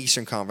Conference and the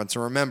Eastern Conference?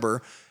 And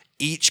remember,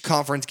 each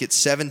conference gets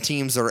 7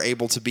 teams that are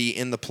able to be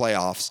in the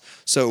playoffs.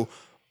 So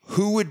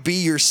who would be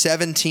your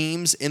 7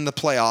 teams in the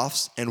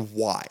playoffs and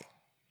why?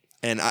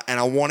 And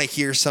I want to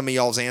hear some of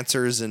y'all's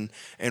answers and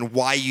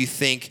why you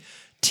think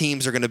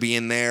teams are going to be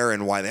in there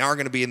and why they aren't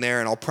going to be in there.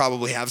 And I'll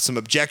probably have some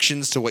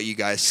objections to what you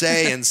guys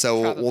say. And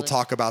so we'll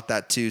talk about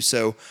that too.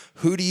 So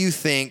who do you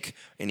think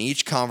in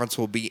each conference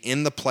will be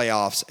in the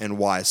playoffs and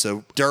why?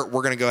 So Dirt,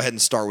 we're going to go ahead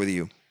and start with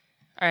you.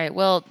 All right.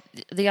 Well,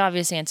 the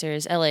obvious answer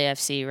is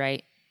LAFC,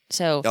 right?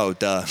 So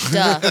duh.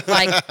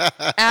 Like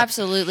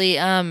absolutely.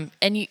 And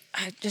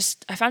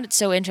I found it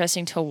so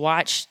interesting to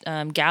watch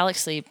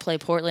Galaxy play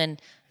Portland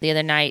the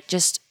other night,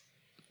 just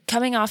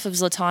coming off of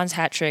Zlatan's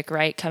hat trick,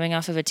 right? Coming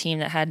off of a team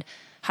that had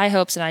high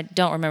hopes, and I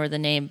don't remember the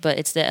name, but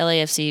it's the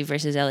LAFC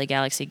versus LA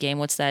Galaxy game.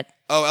 What's that?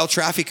 Oh, El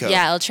Tráfico.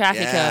 Yeah, El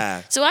Tráfico.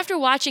 Yeah. So after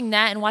watching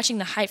that and watching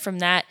the hype from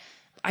that,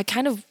 I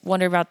kind of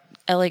wonder about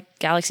LA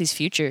Galaxy's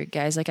future,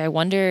 guys. Like, I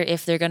wonder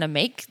if they're going to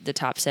make the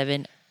top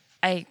 7.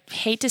 I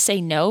hate to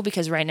say no,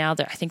 because right now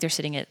I think they're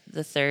sitting at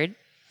the 3rd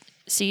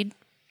seed,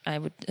 I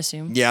would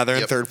assume. Yeah, they're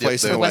in 3rd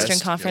place in the Western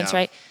West. Conference, Yeah.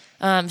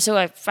 right? So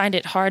I find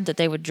it hard that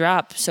they would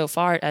drop so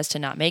far as to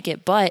not make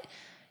it. But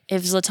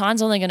if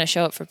Zlatan's only going to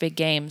show up for big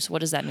games, what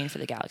does that mean for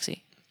the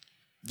Galaxy?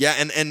 Yeah,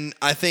 and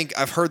I think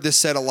I've heard this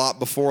said a lot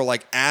before,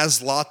 like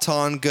as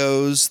Zlatan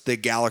goes, the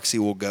Galaxy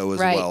will go as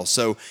well.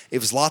 So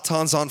if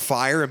Zlatan's on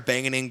fire and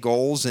banging in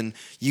goals and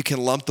you can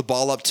lump the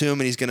ball up to him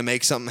and he's going to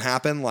make something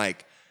happen,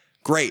 like,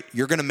 great,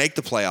 you're going to make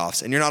the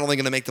playoffs. And you're not only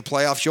going to make the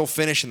playoffs, you'll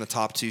finish in the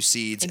top 2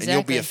 seeds and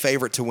you'll be a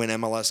favorite to win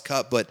MLS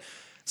Cup. But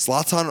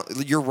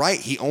Zlatan, you're right.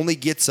 He only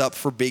gets up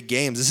for big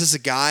games. This is a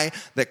guy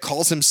that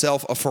calls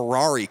himself a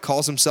Ferrari,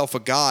 calls himself a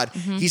god.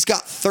 Mm-hmm. He's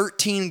got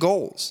 13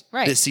 goals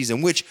this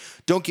season, which,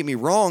 don't get me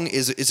wrong,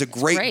 is a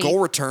great goal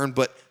return,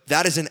 but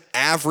that is an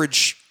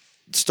average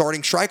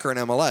starting striker in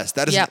MLS.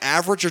 That is an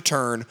average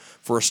return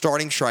for a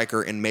starting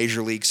striker in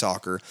Major League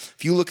Soccer.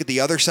 If you look at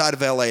the other side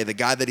of LA, the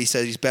guy that he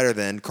says he's better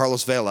than,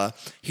 Carlos Vela,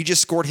 he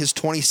just scored his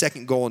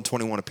 22nd goal in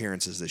 21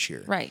 appearances this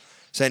year. Right.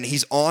 And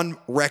he's on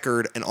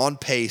record and on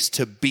pace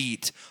to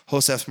beat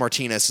Josef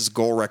Martinez's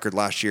goal record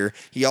last year.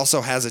 He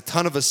also has a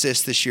ton of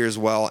assists this year as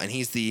well, and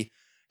he's the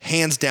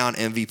hands-down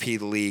MVP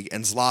of the league.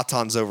 And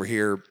Zlatan's over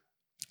here.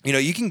 You know,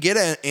 you can get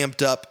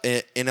amped up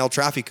in El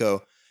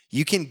Tráfico.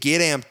 You can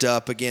get amped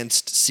up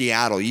against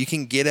Seattle. You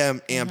can get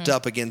amped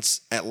up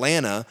against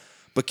Atlanta.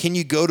 But can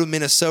you go to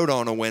Minnesota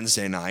on a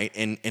Wednesday night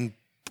and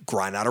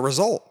grind out a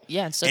result?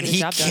 Yeah, and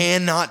he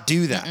cannot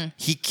do that.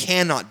 He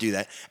cannot do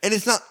that. And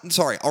it's not,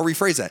 sorry, I'll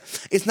rephrase that.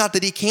 It's not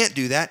that he can't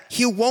do that.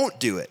 He won't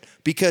do it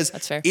because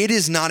it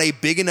is not a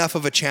big enough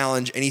of a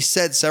challenge. And he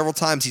said several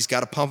times he's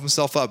got to pump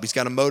himself up. He's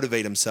got to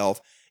motivate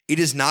himself. It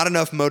is not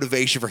enough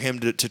motivation for him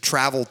to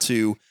travel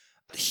to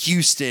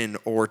Houston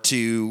or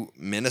to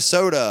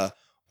Minnesota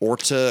or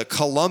to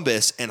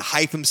Columbus and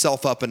hype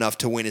himself up enough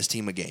to win his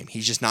team a game.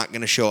 He's just not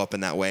going to show up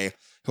in that way.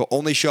 He'll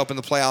only show up in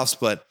the playoffs,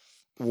 but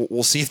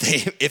we'll see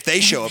if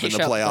they show up in the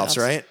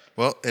playoffs, right?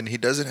 Well, and he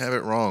doesn't have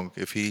it wrong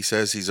if he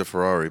says he's a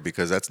Ferrari,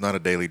 because that's not a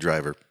daily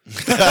driver.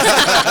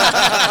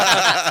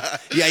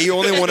 Yeah, you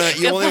only want to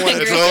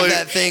Greg. drive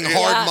that thing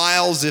hard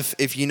miles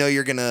if you know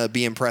you're going to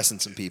be impressing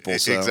some people.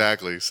 So.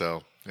 Exactly.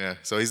 So, yeah.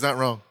 So he's not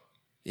wrong.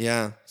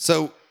 Yeah.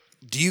 So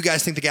do you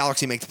guys think the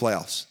Galaxy make the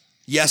playoffs?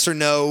 Yes or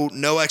no?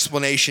 No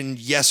explanation.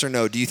 Yes or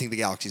no? Do you think the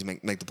Galaxies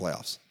make the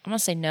playoffs? I'm going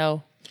to say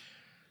no.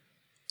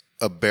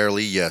 A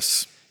barely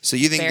yes. So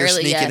you think Barely,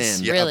 they're sneaking yes.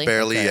 in? Yeah, Really? a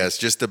barely Okay. yes.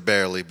 Just a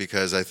barely,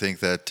 because I think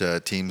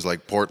that teams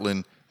like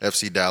Portland,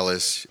 FC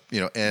Dallas,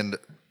 and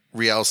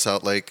Real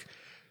Salt Lake,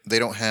 they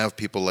don't have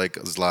people like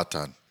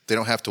Zlatan. They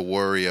don't have to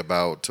worry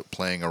about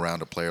playing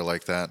around a player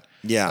like that.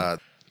 Yeah.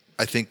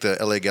 I think the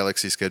LA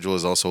Galaxy schedule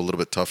is also a little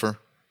bit tougher.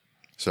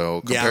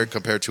 So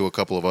compared to a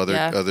couple of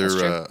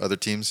other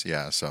teams,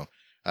 yeah. So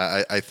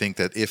I think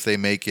that if they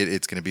make it,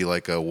 it's going to be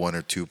like a 1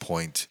 or 2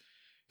 point,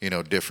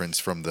 difference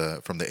from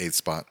the 8th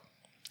spot.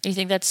 Do you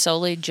think that's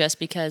solely just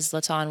because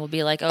Zlatan will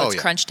be like, it's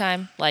crunch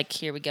time, like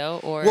here we go?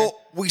 Or Well,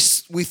 we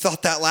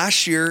thought that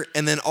last year,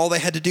 and then all they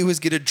had to do was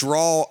get a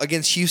draw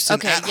against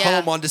Houston at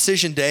home on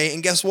decision day,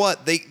 and guess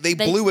what? They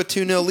blew a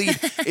 2-0 lead.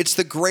 It's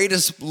the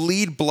greatest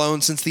lead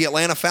blown since the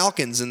Atlanta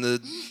Falcons in the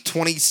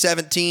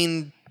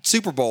 2017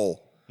 Super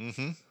Bowl.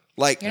 Mm-hmm.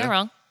 Like, you're not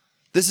wrong.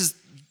 This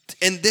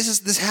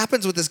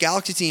happens with this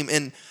Galaxy team,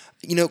 and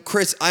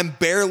Chris, I'm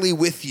barely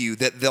with you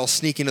that they'll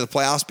sneak into the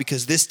playoffs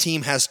because this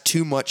team has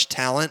too much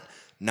talent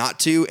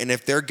not to. And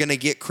if they're going to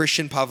get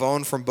Christian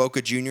Pavón from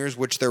Boca Juniors,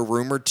 which they're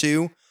rumored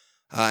to,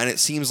 and it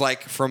seems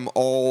like from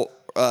all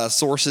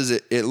sources,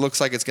 it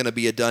looks like it's going to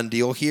be a done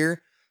deal here.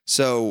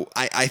 So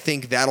I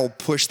think that'll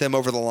push them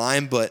over the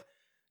line. But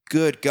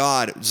good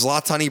God,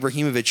 Zlatan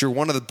Ibrahimovic, you're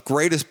one of the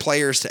greatest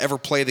players to ever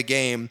play the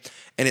game.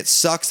 And it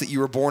sucks that you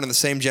were born in the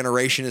same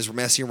generation as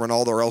Messi and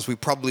Ronaldo, or else we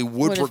probably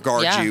would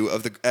regard you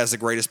as the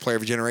greatest player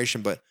of a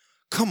generation. But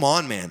come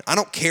on, man. I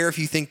don't care if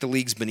you think the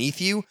league's beneath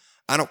you.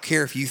 I don't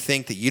care if you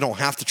think that you don't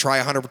have to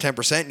try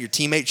 110% and your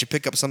teammates should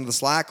pick up some of the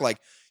slack. Like,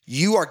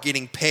 you are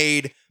getting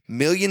paid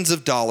millions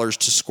of dollars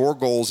to score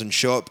goals and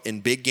show up in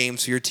big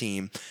games for your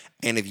team.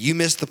 And if you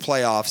miss the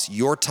playoffs,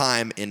 your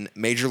time in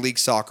Major League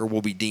Soccer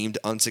will be deemed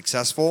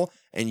unsuccessful,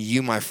 and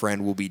you, my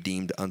friend, will be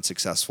deemed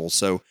unsuccessful.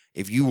 So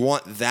if you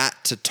want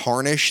that to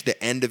tarnish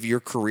the end of your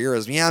career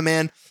as,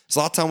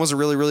 Zlatan was a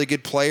really, really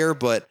good player,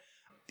 but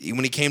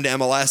when he came to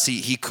MLS,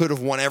 he could have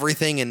won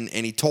everything, and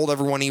he told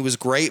everyone he was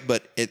great,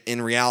 but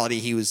in reality,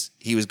 he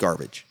was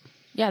garbage.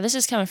 Yeah, this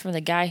is coming from the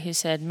guy who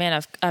said,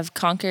 "Man, I've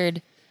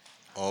conquered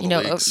all the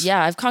leagues.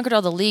 I've conquered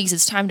all the leagues.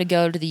 It's time to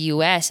go to the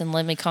U.S. and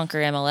let me conquer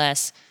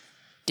MLS."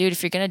 Dude,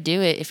 if you're gonna do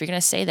it, if you're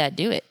gonna say that,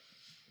 do it.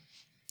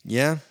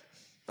 Yeah,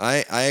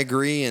 I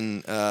agree.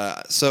 And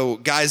so,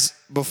 guys,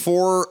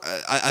 before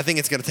I think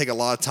it's going to take a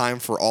lot of time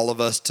for all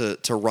of us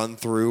to run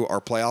through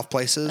our playoff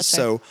places. That's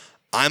so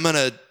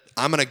fair.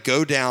 I'm gonna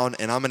go down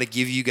and I'm gonna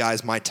give you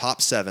guys my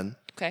top 7.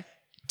 Okay.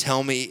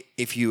 Tell me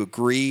if you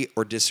agree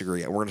or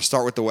disagree. We're gonna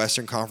start with the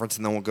Western Conference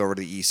and then we'll go over to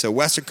the East. So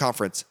Western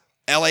Conference,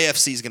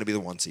 LAFC is going to be the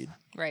 1 seed.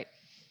 Right.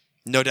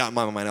 No doubt in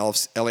my mind,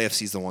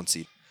 LAFC is the 1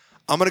 seed.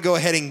 I'm going to go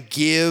ahead and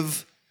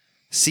give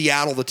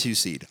Seattle the 2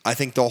 seed. I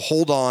think they'll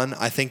hold on.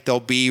 I think they'll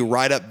be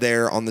right up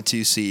there on the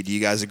 2 seed. Do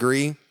you guys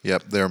agree?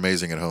 Yep, they're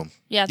amazing at home.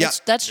 Yeah,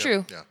 that's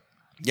true. Yeah.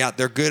 Yeah,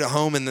 they're good at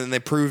home, and then they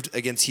proved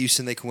against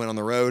Houston they can win on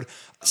the road.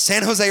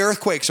 San Jose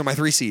Earthquakes are my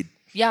 3 seed.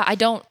 Yeah, I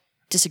don't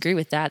disagree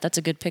with that. That's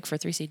a good pick for a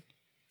 3 seed.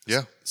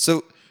 Yeah.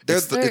 So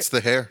It's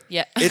the hair.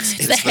 Yeah. It's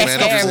the the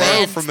hair, flow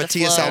man. from It's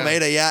the Matias flow.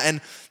 Almeida, yeah.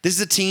 And this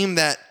is a team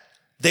that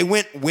they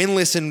went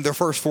winless in their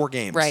first 4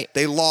 games. Right.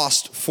 They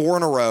lost 4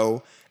 in a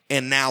row,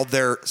 and now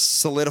they're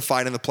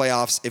solidified in the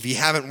playoffs. If you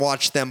haven't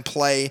watched them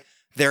play,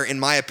 they're, in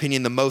my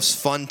opinion, the most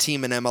fun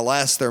team in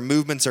MLS. Their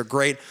movements are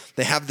great.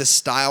 They have this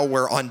style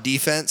where on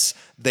defense,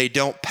 they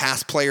don't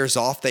pass players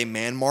off. They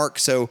man mark.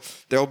 So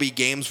there will be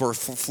games where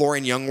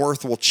Florian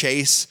Jungwirth will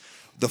chase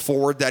the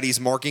forward that he's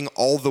marking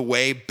all the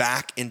way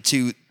back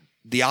into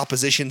the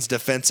opposition's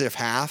defensive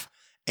half.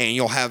 And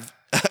you'll have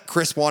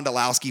Chris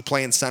Wondolowski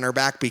playing center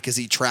back because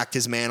he tracked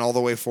his man all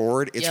the way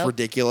forward. It's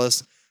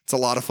ridiculous. It's a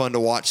lot of fun to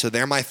watch. So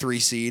they're my 3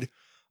 seed.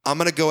 I'm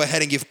going to go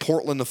ahead and give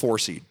Portland the 4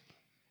 seed.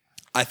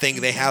 I think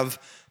they have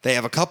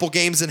a couple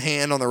games in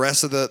hand on the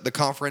rest of the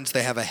conference.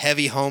 They have a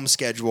heavy home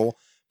schedule.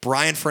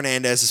 Brian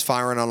Fernandez is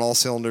firing on all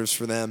cylinders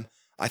for them.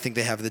 I think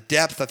they have the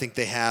depth. I think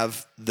they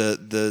have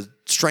the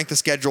strength of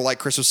schedule, like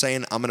Chris was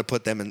saying. I'm going to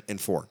put them in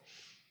 4.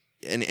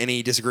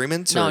 Any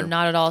disagreements? No,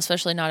 not at all,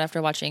 especially not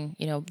after watching,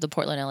 the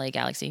Portland LA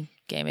Galaxy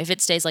game. If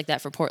it stays like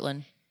that for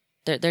Portland,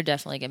 they're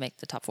definitely going to make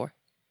the top 4.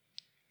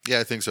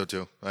 Yeah, I think so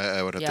too.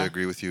 I would have to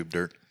agree with you,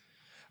 Dirt.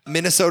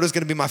 Minnesota's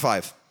going to be my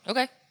 5.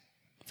 Okay.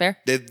 Fair.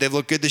 They've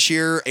looked good this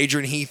year.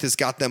 Adrian Heath has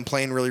got them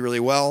playing really, really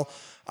well.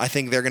 I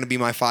think they're going to be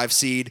my 5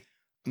 seed.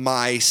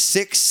 My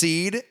 6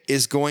 seed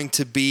is going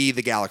to be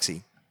the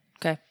Galaxy.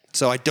 Okay.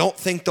 So I don't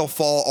think they'll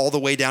fall all the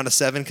way down to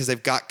 7 because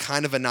they've got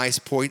kind of a nice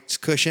points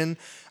cushion.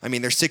 I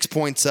mean, they're 6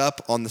 points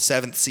up on the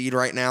 7th seed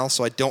right now,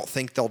 so I don't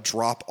think they'll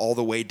drop all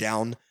the way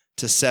down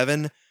to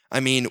 7. I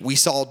mean, we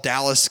saw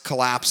Dallas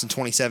collapse in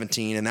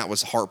 2017, and that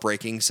was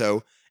heartbreaking.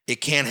 So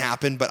It can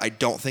happen, but I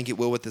don't think it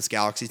will with this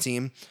Galaxy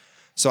team.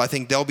 So I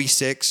think they'll be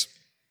 6.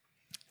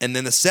 And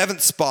then the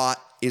 7th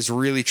spot is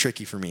really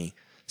tricky for me.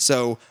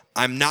 So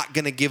I'm not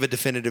going to give a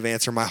definitive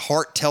answer. My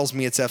heart tells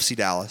me it's FC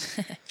Dallas.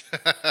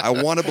 I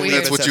want to believe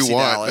Weird. it's That's what you FC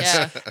want.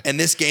 Dallas. Yeah. And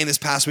this game this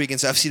past week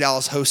against FC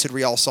Dallas hosted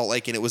Real Salt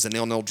Lake, and it was a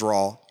 0-0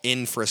 draw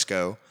in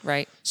Frisco.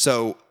 Right.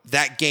 So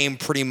that game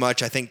pretty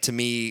much, I think, to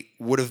me,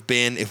 would have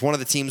been, if one of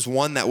the teams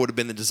won, that would have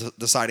been the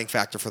deciding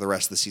factor for the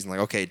rest of the season. Like,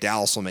 okay,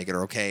 Dallas will make it,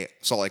 or okay,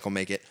 Salt Lake will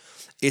make it.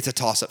 It's a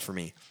toss-up for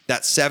me.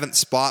 That 7th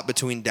spot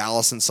between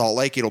Dallas and Salt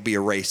Lake, it'll be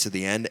a race to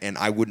the end, and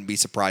I wouldn't be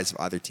surprised if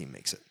either team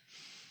makes it.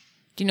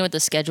 Do you know what the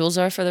schedules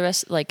are for the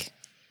rest? Like,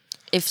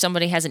 if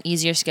somebody has an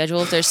easier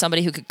schedule, if there's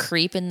somebody who could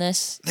creep in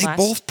this They class?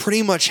 both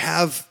pretty much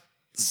have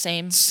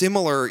Same.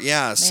 similar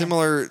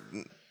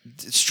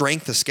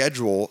strength of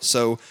schedule.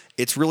 So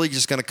it's really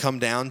just going to come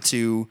down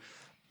to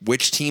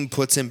which team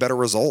puts in better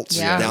results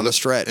Yeah. down the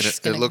stretch.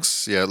 And it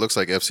looks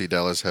like FC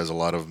Dallas has a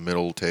lot of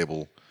middle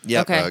table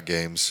Yep. Okay.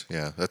 games.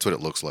 Yeah, that's what it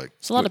looks like.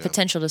 It's a lot of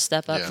potential to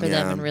step up Yeah. for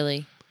them Yeah. and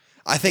really.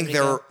 I think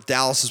There we go.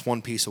 Dallas is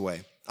one piece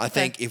away. I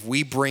think if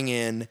we bring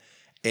in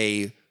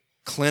a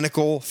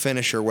clinical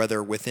finisher,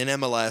 whether within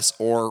MLS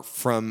or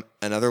from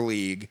another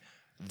league,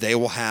 they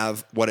will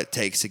have what it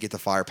takes to get the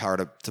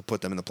firepower to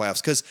put them in the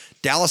playoffs. Because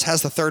Dallas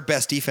has the 3rd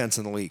best defense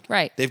in the league.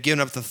 Right. They've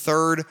given up the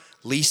 3rd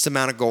least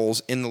amount of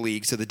goals in the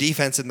league. So the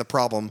defense isn't the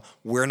problem.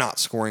 We're not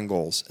scoring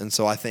goals. And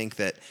so I think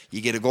that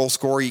you get a goal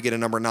scorer, you get a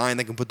number 9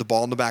 that can put the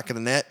ball in the back of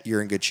the net,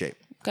 you're in good shape.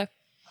 Okay.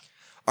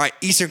 All right,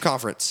 Eastern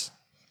Conference.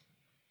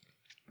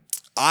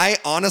 I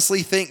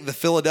honestly think the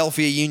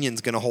Philadelphia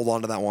Union's going to hold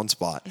on to that one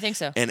spot. I think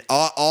so. And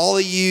all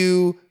of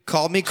you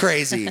called me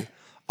crazy.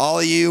 All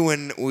of you,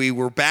 when we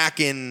were back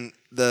in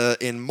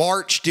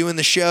March doing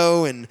the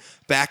show and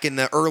back in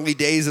the early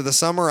days of the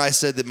summer, I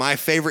said that my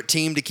favorite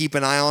team to keep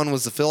an eye on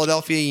was the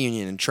Philadelphia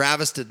Union. And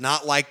Travis did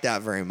not like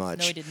that very much.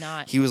 No, he did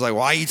not. He was like,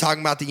 why are you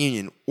talking about the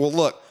Union? Well,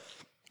 look.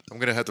 I'm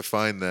gonna have to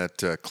find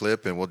that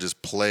clip and we'll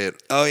just play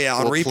it. Oh, yeah,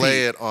 on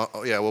repeat.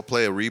 We'll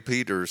play a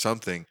repeat or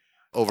something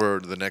over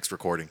the next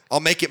recording. I'll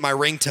make it my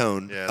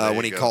ringtone there when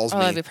you he go. calls me.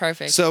 that'd be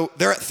perfect. So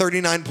they're at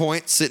 39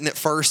 points, sitting at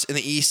first in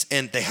the East,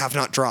 and they have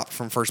not dropped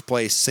from first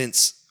place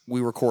since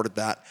we recorded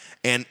that.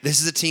 And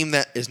this is a team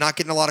that is not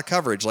getting a lot of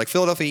coverage. Like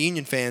Philadelphia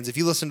Union fans, if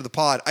you listen to the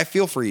pod, I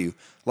feel for you.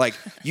 Like,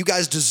 you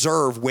guys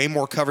deserve way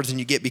more coverage than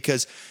you get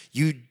because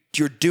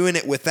you're doing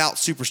it without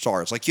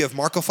superstars. Like, you have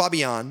Marco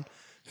Fabian,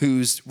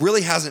 who's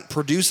really hasn't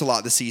produced a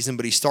lot this season,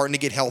 but he's starting to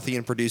get healthy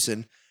and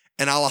producing,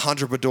 and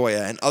Alejandro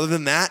Bedoya. And other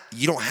than that,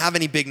 you don't have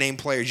any big name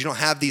players. You don't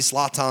have these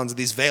Zlatans or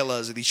these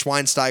Velas or these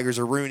Schweinsteigers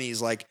or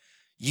Rooneys. Like,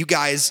 you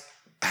guys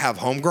have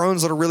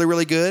homegrowns that are really,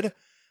 really good,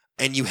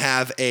 and you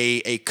have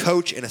a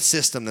coach and a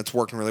system that's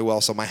working really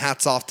well. So my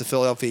hat's off to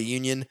Philadelphia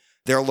Union.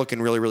 They're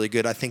looking really, really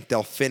good. I think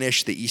they'll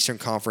finish the Eastern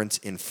Conference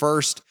in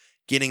first,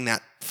 getting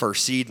that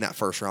first seed and that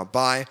first round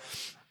bye.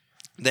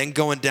 Then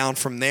going down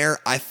from there,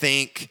 I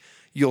think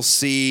you'll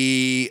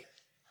see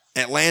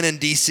Atlanta and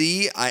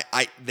DC,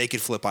 they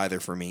could flip either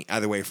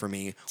way for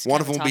me.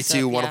 One of them will be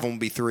 2, one of them will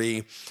be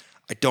 3.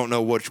 I don't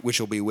know which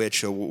will be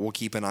which, so we'll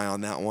keep an eye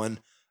on that one.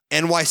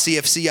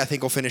 NYCFC, I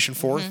think, will finish in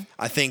 4th. Mm-hmm.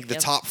 I think the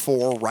top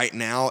 4 right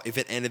now, if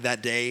it ended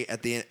that day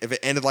if it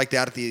ended like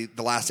that at the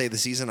last day of the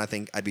season, I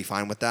think I'd be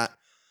fine with that.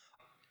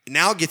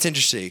 Now it gets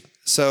interesting.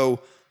 So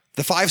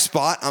the 5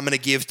 spot I'm going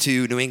to give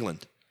to New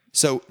England.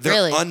 So they're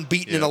Really?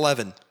 unbeaten in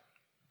 11.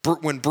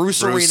 When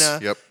Bruce Arena,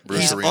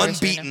 he's Arena.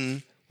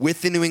 unbeaten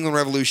with the New England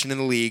Revolution in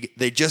the league.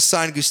 They just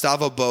signed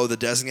Gustavo Bo, the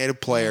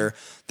designated player.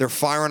 They're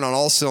firing on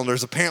all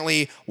cylinders.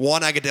 Apparently,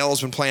 Juan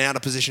Agadello's been playing out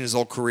of position his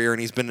whole career, and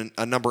he's been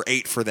a number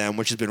 8 for them,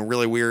 which has been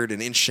really weird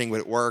and interesting, but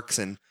it works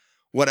and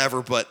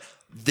whatever. But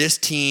this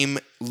team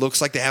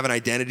looks like they have an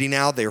identity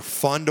now. They're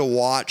fun to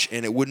watch,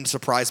 and it wouldn't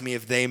surprise me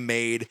if they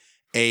made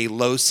a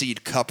low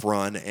seed cup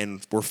run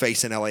and we're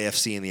facing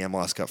LAFC in the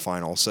MLS Cup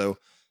final. So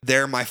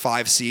they're my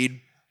 5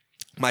 seed.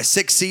 My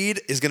 6 seed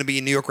is going to be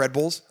New York Red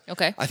Bulls.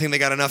 Okay. I think they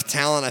got enough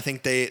talent. I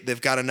think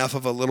they've got enough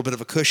of a little bit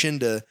of a cushion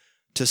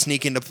to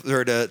sneak into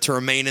or to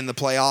remain in the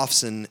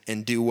playoffs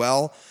and do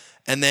well.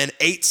 And then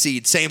 8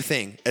 seed, same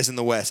thing as in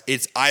the West.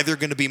 It's either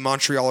going to be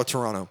Montreal or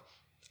Toronto.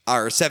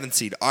 Or 7th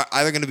seed,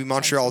 either going to be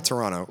Montreal or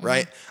Toronto,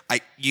 right?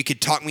 You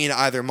could talk me into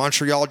either.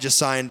 Montreal just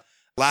signed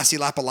Lassi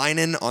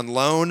Lapalainen on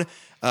loan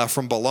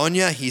from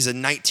Bologna. He's a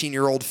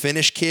 19-year-old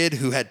Finnish kid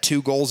who had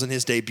 2 goals in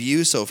his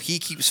debut. So if he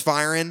keeps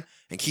firing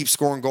and keep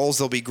scoring goals,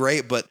 they'll be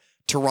great. But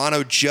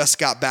Toronto just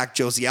got back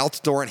Josie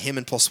Altidore, and him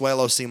and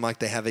Pozuelo seem like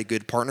they have a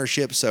good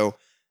partnership. So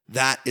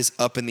that is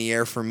up in the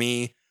air for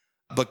me.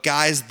 But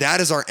guys,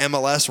 that is our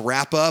MLS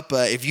wrap-up.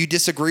 If you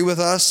disagree with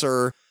us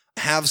or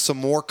have some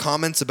more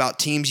comments about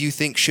teams you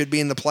think should be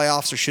in the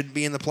playoffs or shouldn't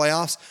be in the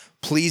playoffs,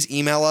 please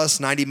email us,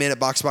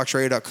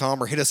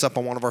 90minuteboxboxradio.com, or hit us up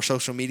on one of our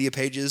social media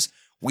pages.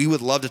 We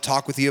would love to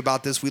talk with you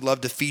about this. We'd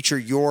love to feature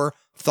your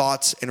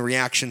thoughts and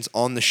reactions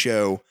on the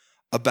show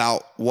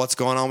about what's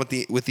going on with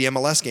the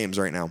MLS games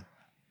right now.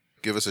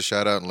 Give us a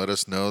shout out and let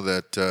us know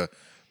that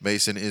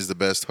Mason is the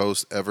best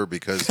host ever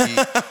because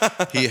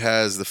he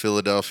has the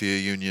Philadelphia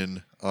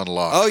Union on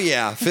lock. Oh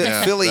yeah,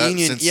 Philly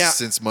Union.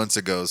 Since months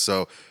ago.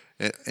 So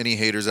any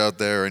haters out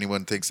there or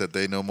anyone thinks that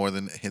they know more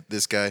than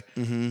this guy,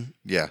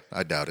 yeah,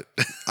 I doubt it.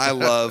 I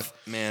love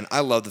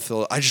the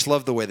Philly. I just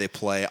love the way they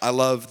play. I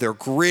love their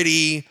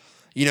gritty.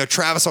 You know,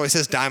 Travis always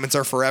says diamonds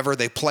are forever.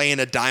 They play in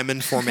a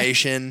diamond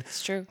formation.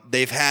 It's true.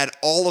 They've had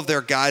all of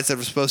their guys that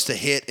were supposed to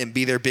hit and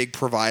be their big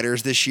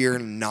providers this year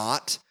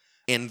not.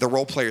 And the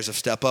role players have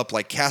stepped up.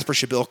 Like Kasper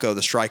Shabilko,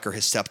 the striker,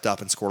 has stepped up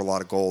and scored a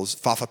lot of goals.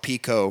 Fafa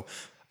Pico,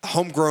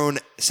 homegrown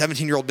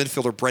 17-year-old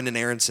midfielder Brendan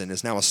Aronson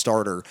is now a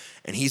starter,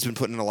 and he's been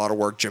putting in a lot of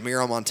work.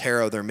 Jamiro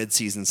Montero, their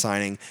midseason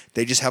signing.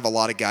 They just have a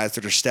lot of guys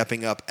that are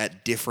stepping up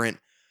at different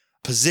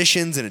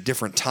positions and at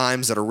different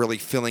times that are really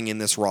filling in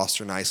this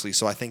roster nicely.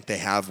 So I think they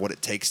have what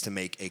it takes to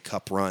make a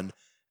cup run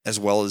as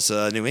well as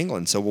New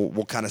England. So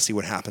we'll kind of see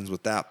what happens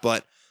with that.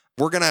 But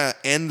we're going to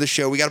end the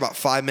show. We got about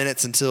 5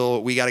 minutes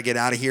until we got to get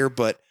out of here.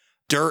 But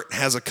Dirt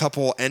has a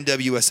couple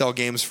NWSL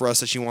games for us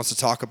that she wants to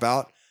talk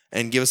about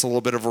and give us a little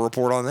bit of a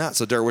report on that.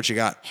 So Dirt, what you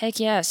got? Heck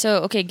yeah.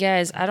 So, okay,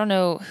 guys, I don't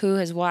know who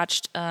has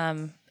watched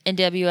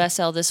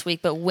NWSL this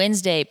week, but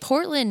Wednesday,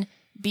 Portland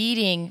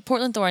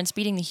Thorns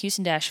beating the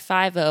Houston Dash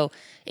 5-0.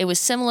 It was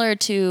similar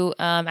to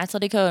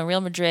Atletico and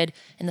Real Madrid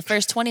in the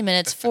first 20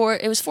 minutes.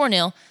 It was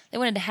 4-0. They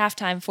went into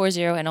halftime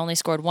 4-0 and only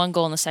scored one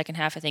goal in the second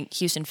half. I think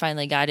Houston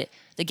finally got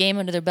the game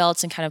under their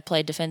belts and kind of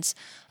played defense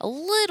a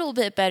little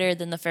bit better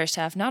than the first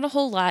half. Not a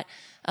whole lot.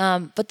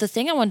 But the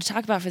thing I wanted to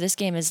talk about for this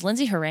game is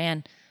Lindsey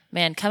Horan.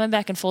 Man, coming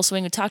back in full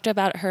swing. We talked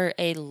about her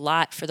a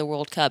lot for the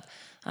World Cup.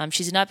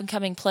 She's an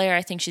up-and-coming player.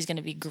 I think she's going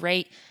to be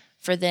great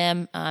for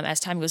them as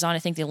time goes on. I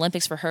think the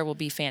Olympics for her will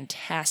be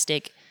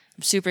fantastic.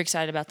 I'm super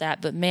excited about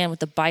that. But, man, with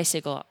the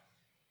bicycle.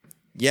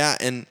 Yeah,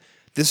 and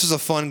this was a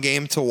fun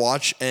game to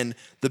watch. And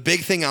the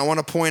big thing I want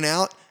to point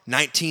out,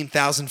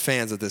 19,000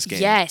 fans at this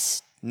game.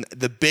 Yes.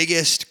 The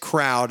biggest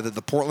crowd that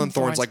the Portland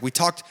Thorns, like we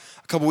talked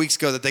a couple weeks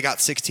ago that they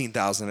got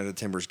 16,000 at a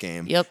Timbers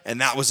game. Yep.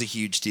 And that was a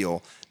huge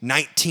deal.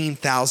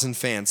 19,000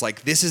 fans.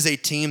 Like this is a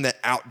team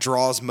that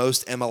outdraws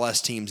most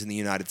MLS teams in the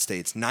United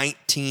States.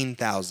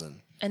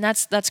 19,000. And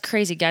that's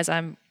crazy, guys.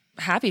 I'm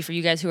happy for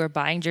you guys who are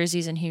buying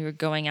jerseys and who are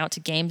going out to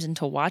games and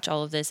to watch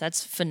all of this.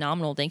 That's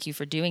phenomenal. Thank you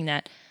for doing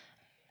that.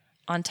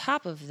 On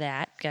top of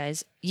that,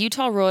 guys,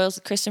 Utah Royals,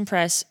 Kristen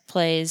Press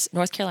plays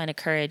North Carolina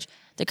Courage.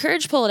 The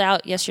Courage pulled it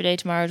out yesterday,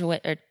 tomorrow.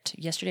 What an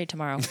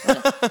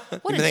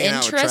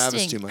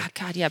interesting. Oh,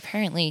 God, yeah,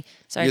 apparently.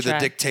 Sorry, you're the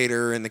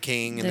dictator and the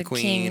king and the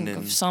queen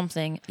and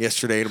something.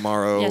 Yesterday,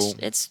 tomorrow.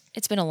 Yes,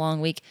 it's been a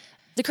long week.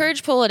 The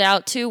Courage pulled it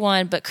out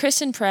 2-1, but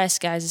Kristen Press,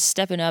 guys, is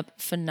stepping up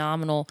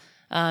phenomenal.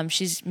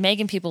 She's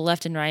making people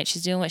left and right.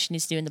 She's doing what she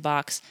needs to do in the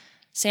box.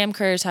 Sam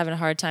Kerr's having a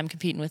hard time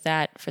competing with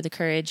that for the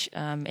Courage.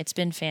 It's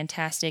been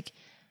fantastic.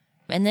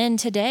 And then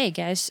today,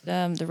 guys,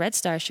 the Red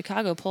Stars,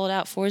 Chicago, pulled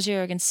out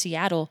 4-0 against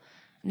Seattle.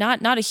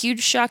 Not a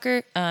huge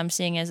shocker,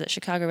 seeing as that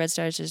Chicago Red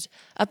Stars is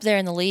up there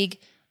in the league,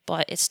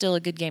 but it's still a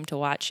good game to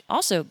watch.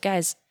 Also,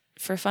 guys,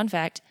 for a fun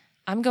fact,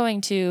 I'm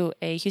going to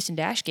a Houston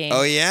Dash game.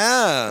 Oh,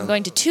 yeah. I'm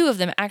going to 2 of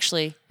them,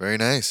 actually. Very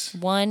nice.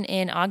 One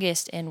in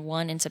August and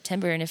one in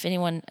September. And if any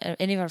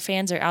of our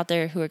fans are out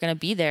there who are going to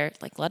be there,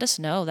 let us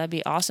know. That'd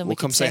be awesome. We'll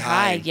come say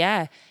hi.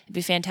 Yeah. It'd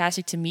be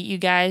fantastic to meet you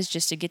guys,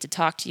 just to get to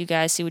talk to you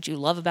guys, see what you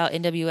love about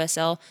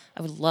NWSL.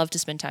 I would love to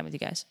spend time with you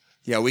guys.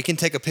 Yeah, we can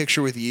take a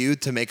picture with you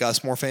to make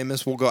us more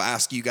famous. We'll go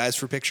ask you guys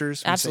for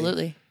pictures.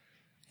 Absolutely.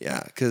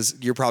 Yeah, because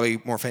you're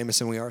probably more famous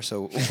than we are.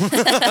 So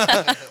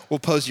we'll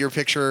post your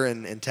picture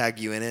and tag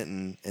you in it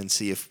and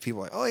see if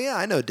people are like, oh, yeah,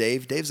 I know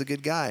Dave. Dave's a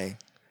good guy.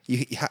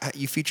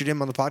 You featured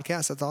him on the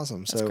podcast. That's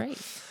awesome. That's great.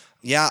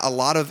 Yeah, a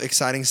lot of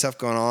exciting stuff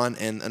going on.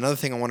 And another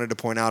thing I wanted to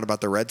point out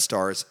about the Red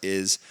Stars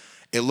is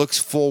it looks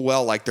full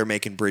well like they're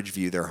making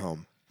Bridgeview their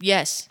home.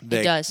 Yes,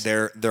 it does.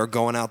 They're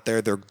going out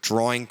there. They're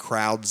drawing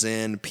crowds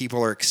in.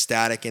 People are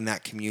ecstatic in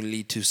that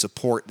community to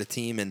support the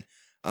team. And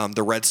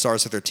the Red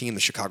Stars are their team.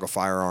 The Chicago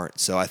Fire aren't.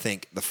 So I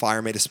think the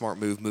Fire made a smart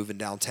move moving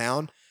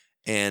downtown.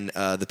 And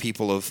the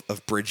people of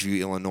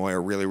Bridgeview, Illinois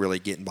are really, really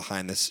getting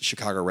behind this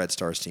Chicago Red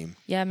Stars team.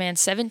 Yeah, man.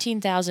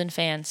 17,000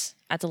 fans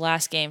at the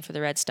last game for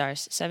the Red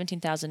Stars.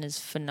 17,000 is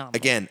phenomenal.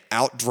 Again,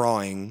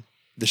 outdrawing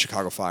the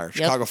Chicago Fire. Yep.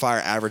 Chicago Fire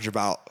average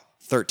about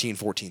 13,000,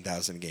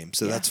 14,000 a game.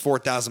 So that's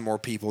 4,000 more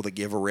people that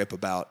give a rip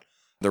about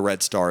the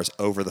Red Stars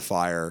over the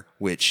Fire,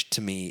 which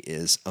to me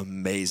is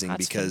amazing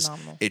because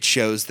phenomenal. It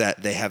shows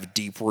that they have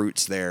deep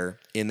roots there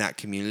in that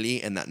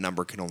community and that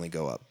number can only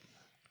go up.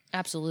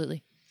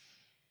 Absolutely.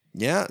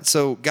 Yeah.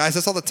 So, guys,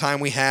 that's all the time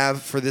we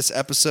have for this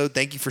episode.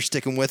 Thank you for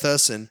sticking with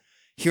us and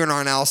hearing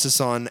our analysis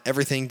on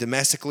everything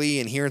domestically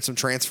and hearing some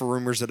transfer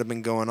rumors that have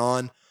been going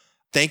on.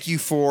 Thank you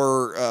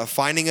for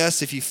finding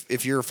us.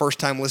 If you're a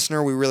first-time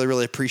listener, we really,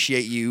 really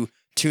appreciate you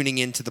tuning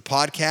into the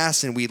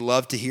podcast, and we'd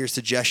love to hear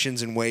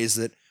suggestions and ways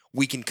that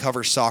we can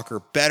cover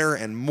soccer better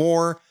and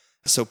more.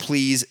 So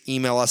please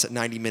email us at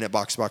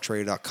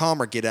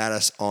 90minuteboxboxradio.com or get at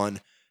us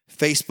on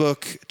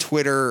Facebook,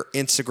 Twitter,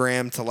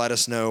 Instagram to let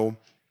us know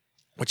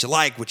what you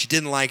like, what you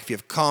didn't like, if you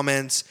have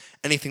comments,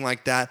 anything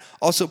like that.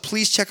 Also,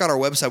 please check out our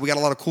website. We got a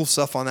lot of cool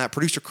stuff on that.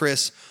 Producer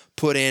Chris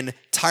put in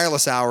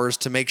tireless hours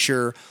to make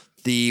sure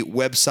the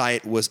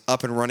website was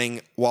up and running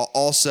while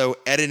also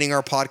editing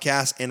our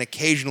podcast and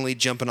occasionally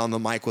jumping on the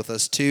mic with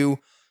us too.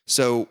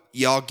 So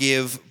y'all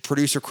give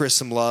Producer Chris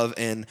some love,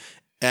 and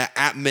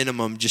at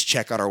minimum, just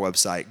check out our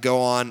website. Go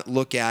on,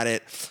 look at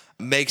it,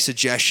 make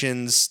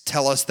suggestions,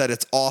 tell us that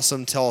it's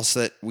awesome, tell us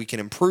that we can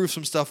improve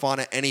some stuff on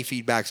it. Any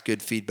feedback's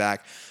good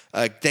feedback.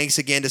 Thanks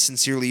again to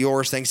Sincerely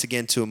Yours. Thanks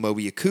again to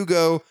Amobi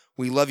Akugo.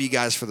 We love you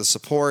guys for the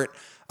support.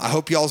 I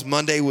hope y'all's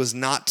Monday was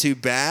not too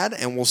bad,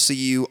 and we'll see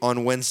you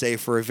on Wednesday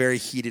for a very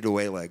heated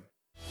away leg.